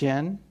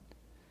Christian,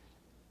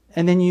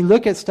 and then you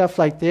look at stuff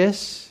like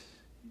this,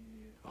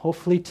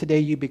 hopefully today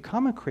you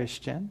become a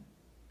Christian.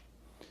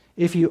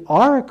 If you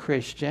are a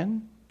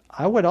Christian,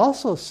 I would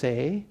also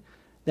say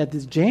that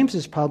James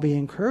is probably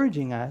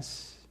encouraging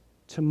us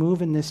to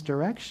move in this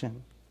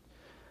direction.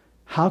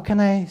 How can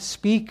I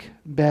speak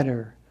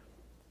better?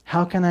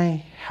 How can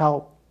I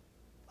help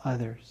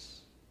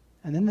others?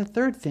 And then the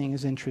third thing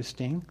is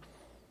interesting.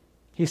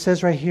 He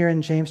says right here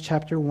in James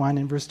chapter 1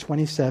 and verse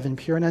 27,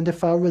 pure and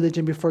undefiled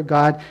religion before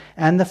God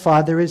and the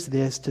Father is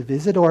this, to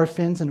visit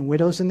orphans and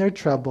widows in their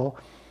trouble,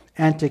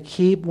 and to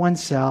keep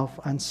oneself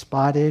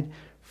unspotted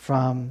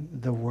from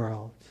the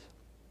world.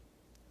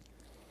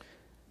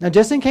 Now,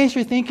 just in case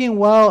you're thinking,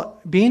 well,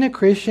 being a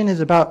Christian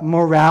is about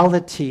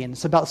morality and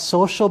it's about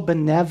social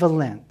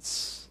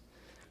benevolence.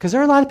 Because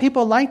there are a lot of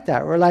people like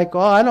that. We're like,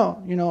 oh, I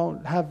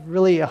don't, have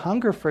really a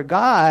hunger for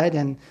God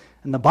and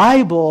the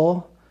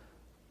Bible,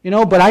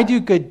 but I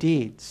do good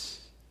deeds.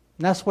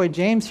 And that's why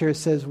James here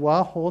says,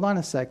 well, hold on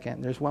a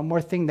second. There's one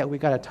more thing that we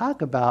got to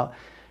talk about,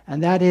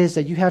 and that is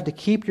that you have to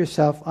keep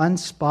yourself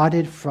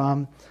unspotted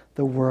from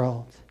the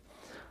world.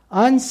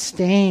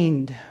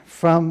 Unstained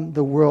from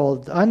the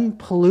world,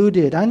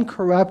 unpolluted,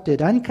 uncorrupted,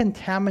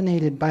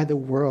 uncontaminated by the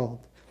world.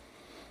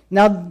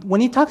 Now, when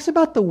he talks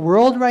about the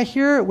world right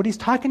here, what he's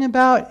talking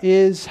about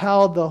is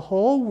how the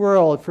whole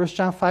world, 1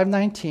 John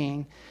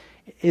 5:19,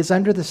 is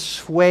under the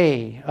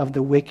sway of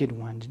the wicked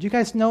one. Did you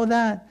guys know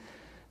that?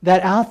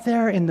 That out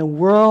there in the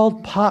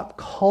world, pop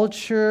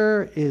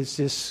culture is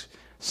just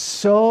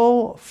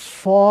so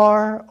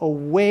far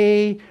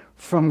away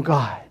from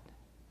God.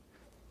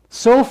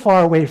 So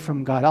far away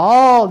from God.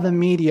 All the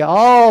media,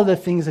 all the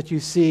things that you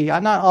see,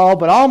 not all,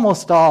 but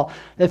almost all,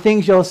 the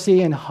things you'll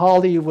see in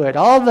Hollywood,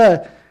 all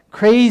the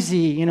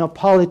crazy,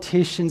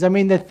 politicians. I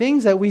mean, the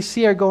things that we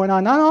see are going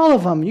on, not all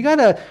of them. You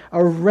got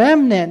a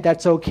remnant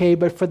that's okay,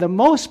 but for the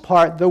most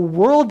part, the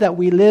world that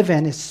we live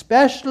in,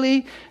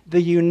 especially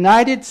the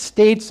United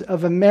States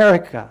of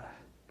America,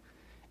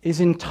 is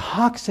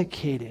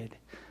intoxicated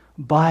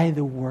by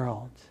the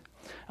world.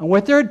 And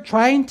what they're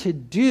trying to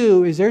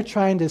do is they're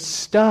trying to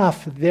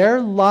stuff their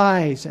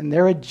lies and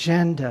their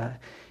agenda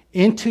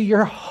into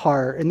your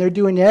heart. And they're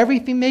doing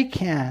everything they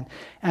can.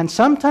 And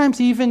sometimes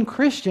even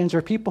Christians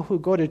or people who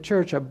go to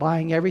church are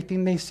buying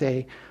everything they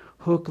say,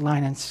 hook,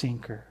 line, and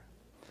sinker.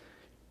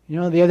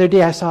 The other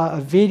day I saw a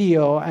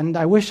video, and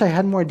I wish I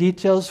had more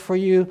details for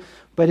you,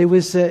 but it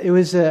was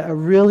a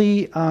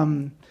really...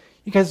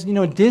 because,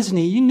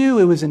 Disney, you knew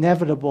it was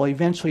inevitable.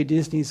 Eventually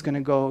Disney's going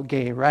to go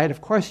gay, right? Of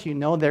course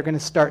they're going to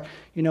start,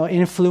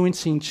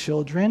 influencing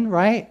children,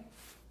 right?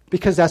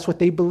 Because that's what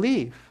they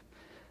believe.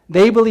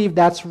 They believe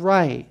that's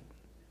right.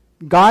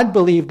 God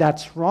believed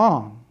that's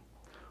wrong.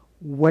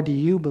 What do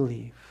you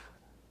believe?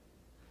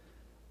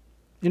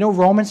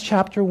 Romans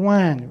chapter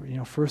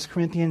 1, 1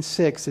 Corinthians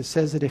 6, it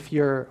says that if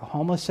you're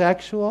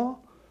homosexual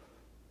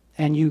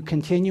and you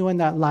continue in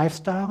that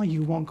lifestyle,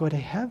 you won't go to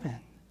heaven.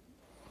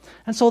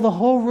 And so the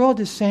whole world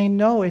is saying,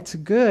 no, it's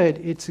good,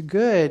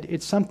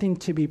 it's something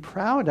to be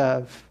proud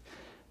of.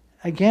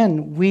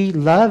 Again, we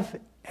love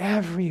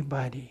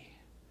everybody,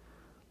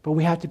 but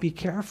we have to be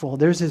careful.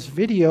 There's this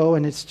video,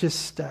 and it's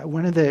just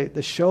one of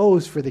the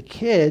shows for the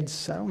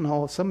kids, I don't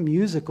know, some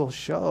musical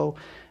show,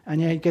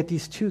 and you get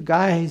these two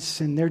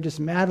guys, and they're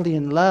just madly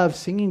in love,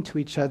 singing to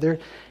each other.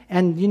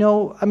 And,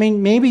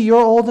 maybe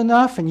you're old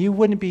enough, and you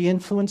wouldn't be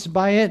influenced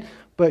by it,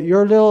 but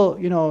your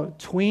little,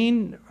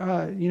 tween,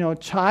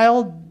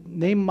 child,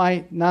 they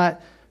might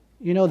not,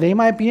 they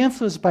might be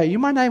influenced by it. You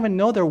might not even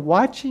know they're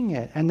watching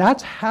it. And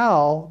that's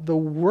how the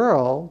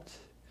world,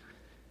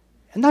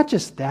 and not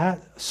just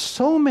that,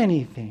 so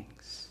many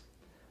things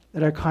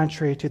that are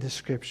contrary to the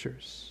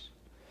Scriptures.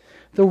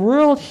 The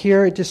world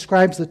here, it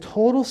describes the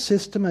total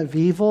system of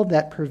evil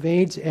that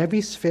pervades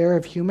every sphere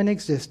of human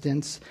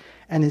existence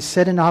and is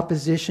set in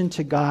opposition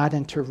to God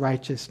and to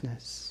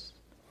righteousness.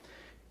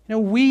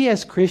 We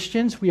as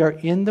Christians, we are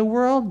in the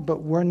world,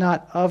 but we're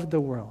not of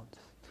the world.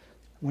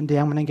 One day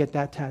I'm going to get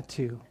that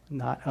tattoo,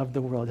 not of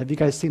the world. Have you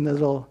guys seen the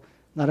little,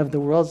 not of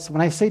the world? So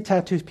when I say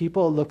tattoos,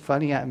 people look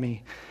funny at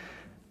me.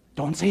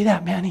 Don't say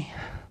that, Manny.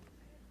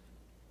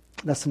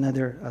 That's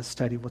another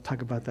study. We'll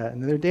talk about that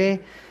another day.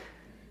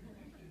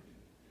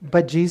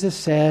 But Jesus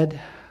said,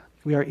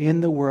 we are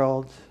in the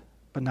world,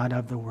 but not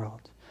of the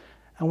world.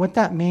 And what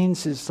that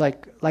means is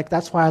like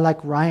that's why I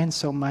like Ryan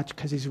so much,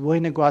 because he's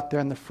willing to go out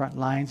there on the front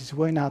lines. He's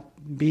willing to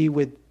be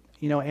with,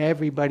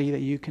 everybody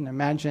that you can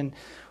imagine,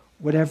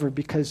 whatever,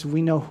 because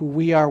we know who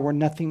we are. We're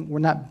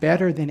not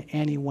better than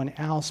anyone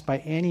else by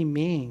any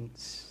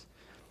means.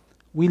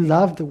 We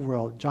love the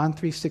world. John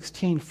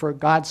 3:16, for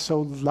God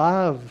so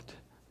loved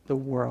the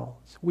world.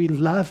 We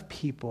love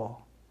people.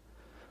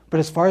 But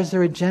as far as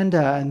their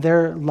agenda and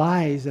their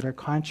lies that are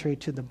contrary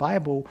to the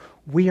Bible,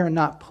 we are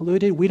not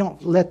polluted. We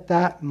don't let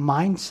that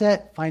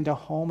mindset find a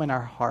home in our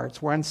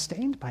hearts. We're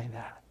unstained by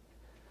that.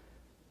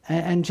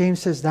 And James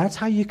says that's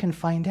how you can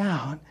find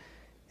out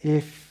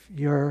if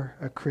you're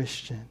a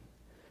Christian.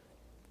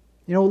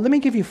 Let me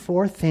give you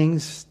 4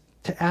 things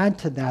to add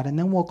to that, and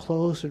then we'll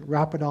close and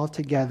wrap it all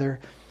together.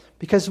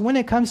 Because when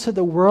it comes to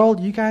the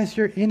world, you guys,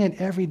 you're in it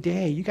every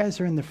day. You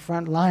guys are in the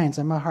front lines,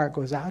 and my heart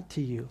goes out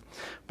to you.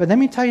 But let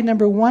me tell you,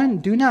 number 1,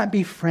 do not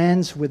be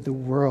friends with the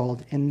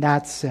world in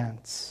that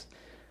sense.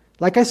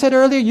 Like I said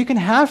earlier, you can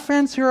have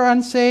friends who are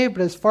unsaved,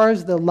 but as far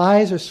as the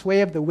lies or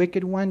sway of the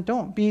wicked one,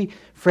 don't be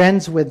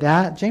friends with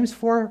that. James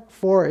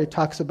 4:4, it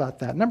talks about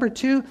that. Number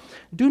 2,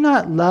 do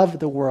not love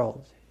the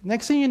world.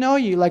 Next thing you know,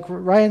 you, like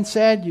Ryan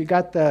said, you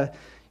got the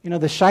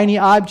shiny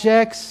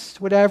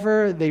objects,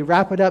 whatever. They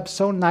wrap it up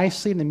so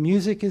nicely. The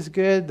music is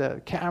good.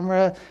 The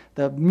camera,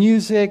 the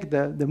music,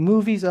 the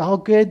movies are all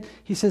good.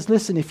 He says,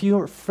 listen, if you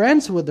are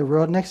friends with the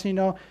world, next thing you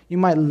know, you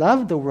might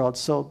love the world.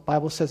 So the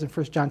Bible says in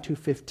 1 John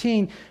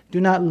 2:15, do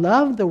not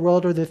love the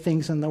world or the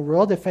things in the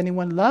world. If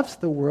anyone loves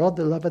the world,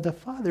 the love of the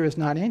Father is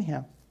not in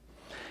him.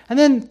 And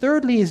then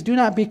thirdly is do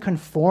not be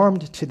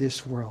conformed to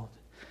this world.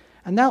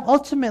 And now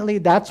ultimately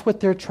that's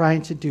what they're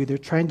trying to do. They're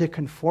trying to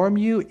conform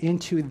you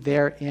into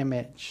their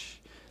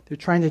image. They're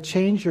trying to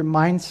change your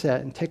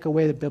mindset and take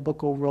away the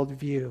biblical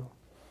worldview.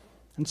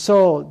 And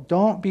so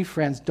don't be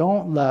friends,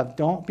 don't love,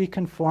 don't be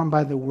conformed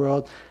by the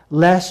world,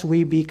 lest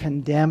we be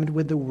condemned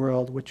with the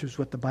world, which is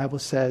what the Bible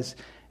says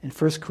in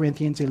 1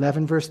 Corinthians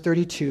 11, verse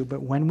 32.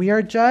 But when we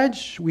are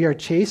judged, we are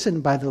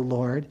chastened by the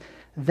Lord,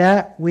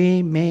 that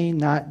we may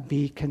not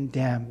be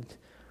condemned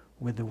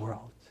with the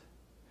world.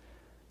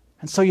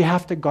 And so you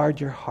have to guard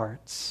your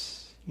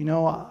hearts.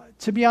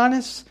 To be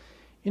honest,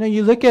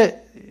 you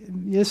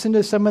listen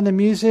to some of the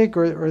music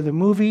or the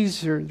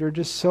movies, they're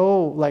just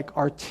so like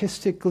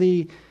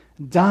artistically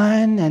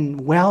done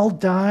and well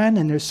done,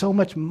 and there's so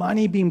much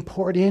money being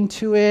poured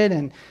into it.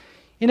 And,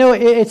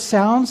 it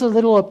sounds a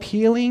little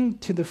appealing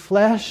to the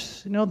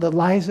flesh, the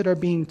lies that are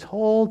being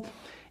told.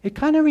 It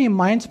kind of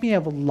reminds me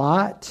of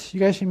Lot. You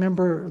guys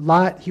remember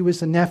Lot? He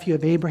was the nephew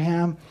of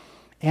Abraham.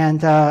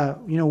 And,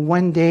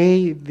 one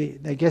day,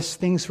 I guess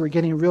things were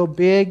getting real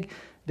big.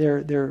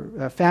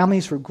 Their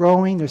families were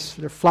growing.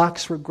 Their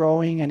flocks were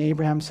growing. And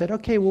Abraham said,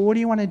 okay, well, what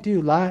do you want to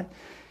do, Lot?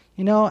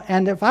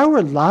 And if I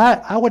were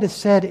Lot, I would have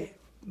said,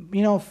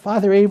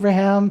 Father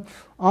Abraham,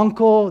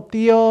 Uncle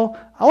Theo,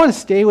 I want to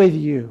stay with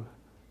you.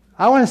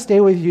 I want to stay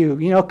with you,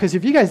 because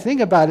if you guys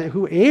think about it,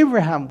 who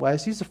Abraham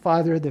was, he's the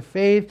father of the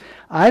faith.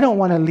 I don't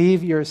want to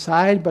leave your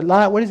side. But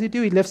Lot, what does he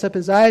do? He lifts up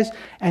his eyes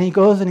and he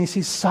goes and he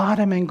sees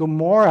Sodom and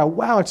Gomorrah.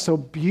 Wow, it's so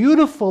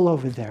beautiful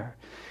over there.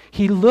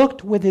 He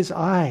looked with his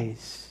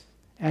eyes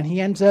and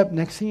he ends up,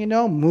 next thing you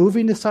know,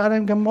 moving to Sodom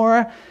and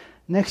Gomorrah.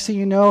 Next thing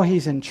you know,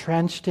 he's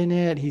entrenched in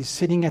it. He's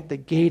sitting at the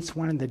gates,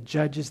 one of the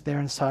judges there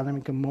in Sodom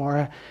and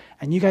Gomorrah.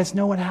 And you guys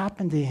know what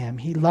happened to him.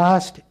 He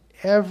lost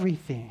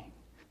everything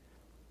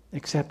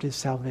except his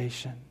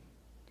salvation.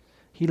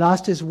 He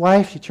lost his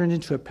wife. She turned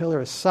into a pillar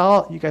of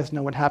salt. You guys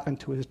know what happened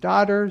to his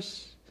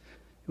daughters.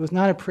 It was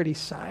not a pretty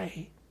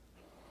sight.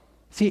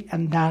 See,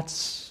 and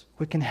that's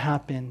what can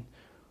happen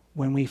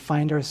when we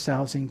find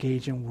ourselves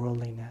engaged in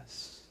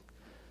worldliness.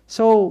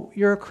 So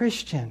you're a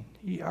Christian.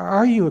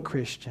 Are you a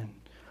Christian?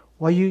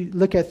 Well, you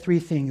look at 3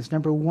 things.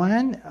 Number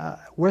 1,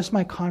 where's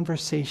my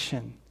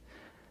conversation?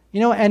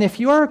 And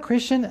if you are a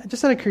Christian,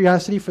 just out of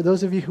curiosity, for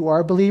those of you who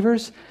are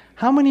believers,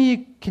 how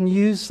many can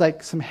use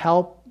like some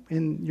help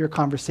in your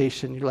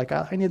conversation? You're like,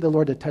 I need the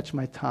Lord to touch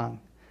my tongue.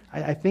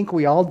 I think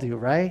we all do,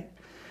 right?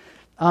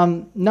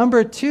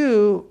 Number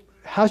 2,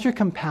 how's your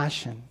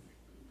compassion?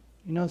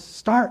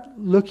 Start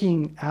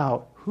looking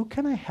out. Who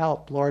can I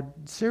help, Lord?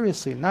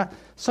 Seriously, not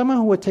someone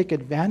who would take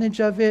advantage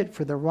of it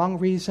for the wrong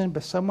reason,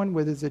 but someone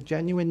where there's a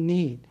genuine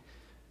need.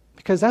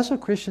 Because that's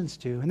what Christians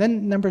do. And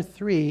then number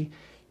 3,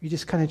 you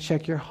just kind of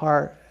check your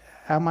heart.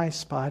 Am I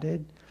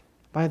spotted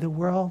by the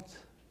world?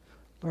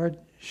 Lord,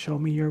 show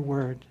me your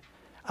word.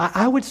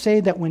 I would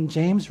say that when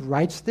James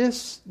writes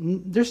this,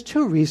 there's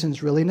 2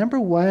 reasons really. Number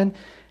 1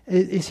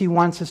 is he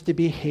wants us to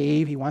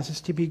behave. He wants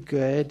us to be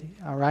good,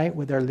 all right,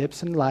 with our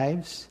lips and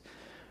lives.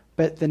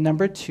 But the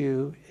number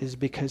 2 is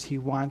because he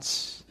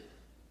wants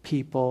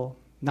people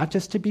not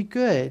just to be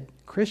good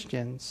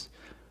Christians,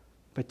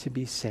 but to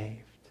be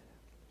saved.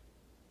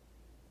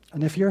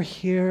 And if you're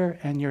here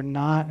and you're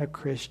not a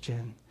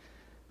Christian,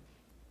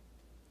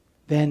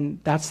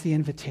 then that's the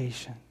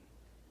invitation.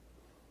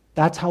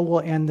 That's how we'll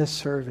end this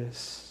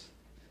service.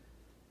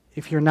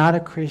 If you're not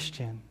a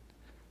Christian,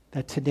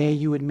 that today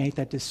you would make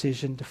that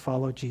decision to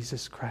follow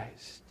Jesus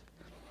Christ.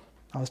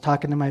 I was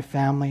talking to my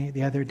family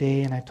the other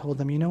day and I told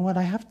them, you know what,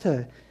 I have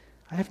to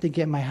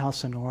get my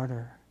house in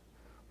order.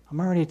 I'm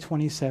already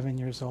 27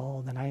 years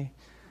old and I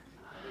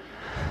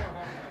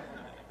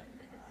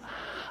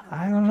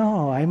don't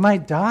know, I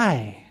might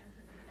die.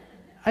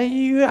 I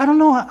don't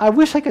know, I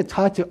wish I could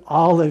talk to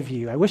all of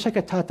you. I wish I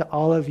could talk to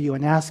all of you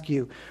and ask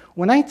you,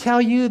 when I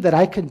tell you that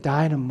I could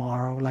die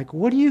tomorrow, like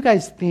what do you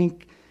guys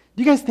think?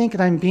 Do you guys think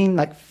that I'm being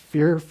like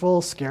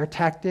fearful, scare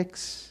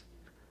tactics?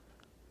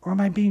 Or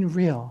am I being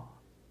real?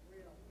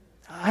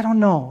 I don't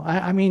know.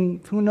 I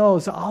mean, who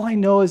knows? All I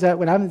know is that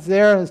when I was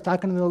there, I was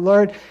talking to the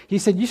Lord, he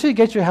said, you should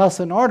get your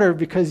house in order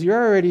because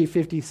you're already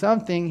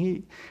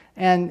 50-something,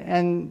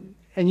 and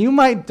you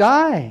might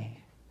die.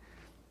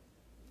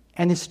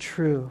 And it's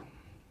true.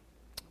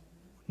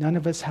 None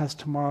of us has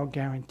tomorrow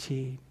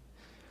guaranteed.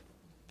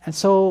 And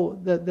so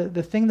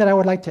the thing that I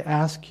would like to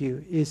ask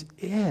you is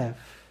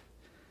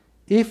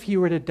if you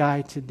were to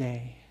die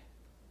today,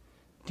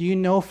 do you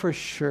know for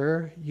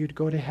sure you'd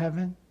go to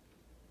heaven?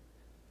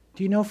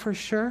 Do you know for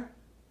sure?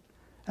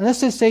 And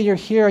let's just say you're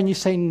here and you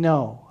say,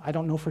 no, I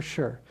don't know for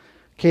sure.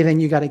 Okay,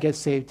 then you got to get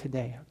saved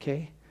today,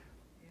 okay?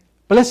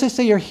 But let's just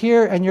say you're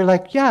here and you're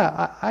like,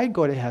 yeah, I'd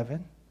go to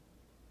heaven.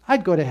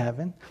 I'd go to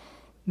heaven.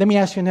 Let me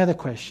ask you another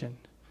question.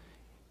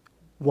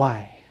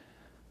 Why?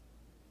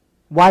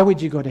 Why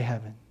would you go to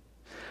heaven?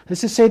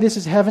 Let's just say this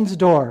is heaven's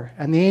door,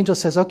 and the angel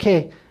says,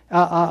 okay,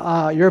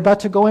 you're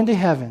about to go into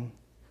heaven.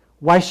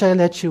 Why should I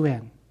let you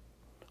in?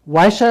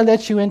 Why should I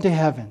let you into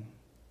heaven?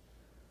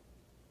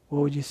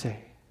 What would you say?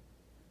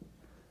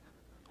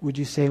 Would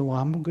you say, well,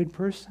 I'm a good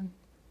person?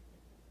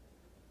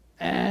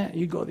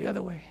 You go the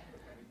other way.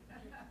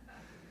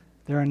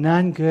 There are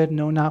none good,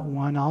 no, not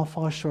one. All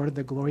fall short of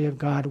the glory of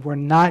God. We're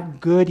not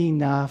good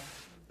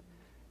enough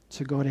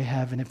to go to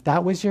heaven. If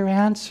that was your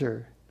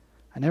answer,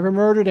 I never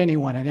murdered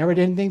anyone. I never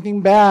did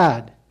anything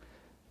bad.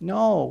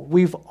 No,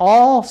 we've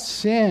all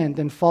sinned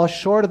and fall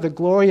short of the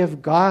glory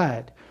of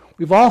God.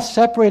 We've all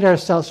separated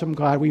ourselves from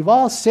God. We've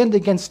all sinned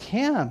against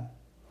Him.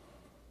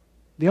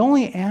 The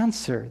only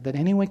answer that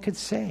anyone could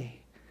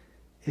say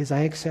is,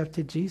 I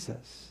accepted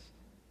Jesus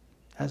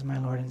as my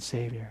Lord and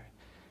Savior.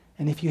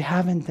 And if you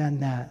haven't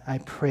done that, I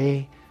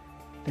pray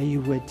that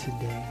you would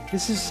today.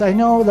 I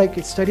know, like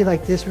a study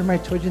like this,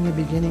 remember I told you in the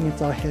beginning,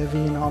 it's all heavy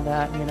and all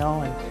that, and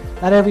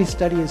not every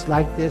study is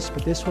like this,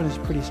 but this one is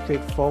pretty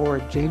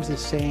straightforward. James is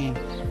saying,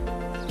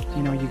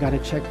 you got to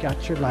check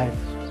out your life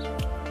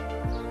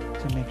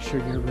to make sure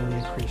you're really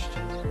a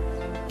Christian.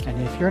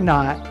 And if you're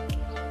not,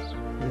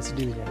 let's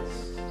do this.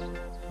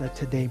 Let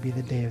today be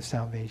the day of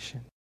salvation.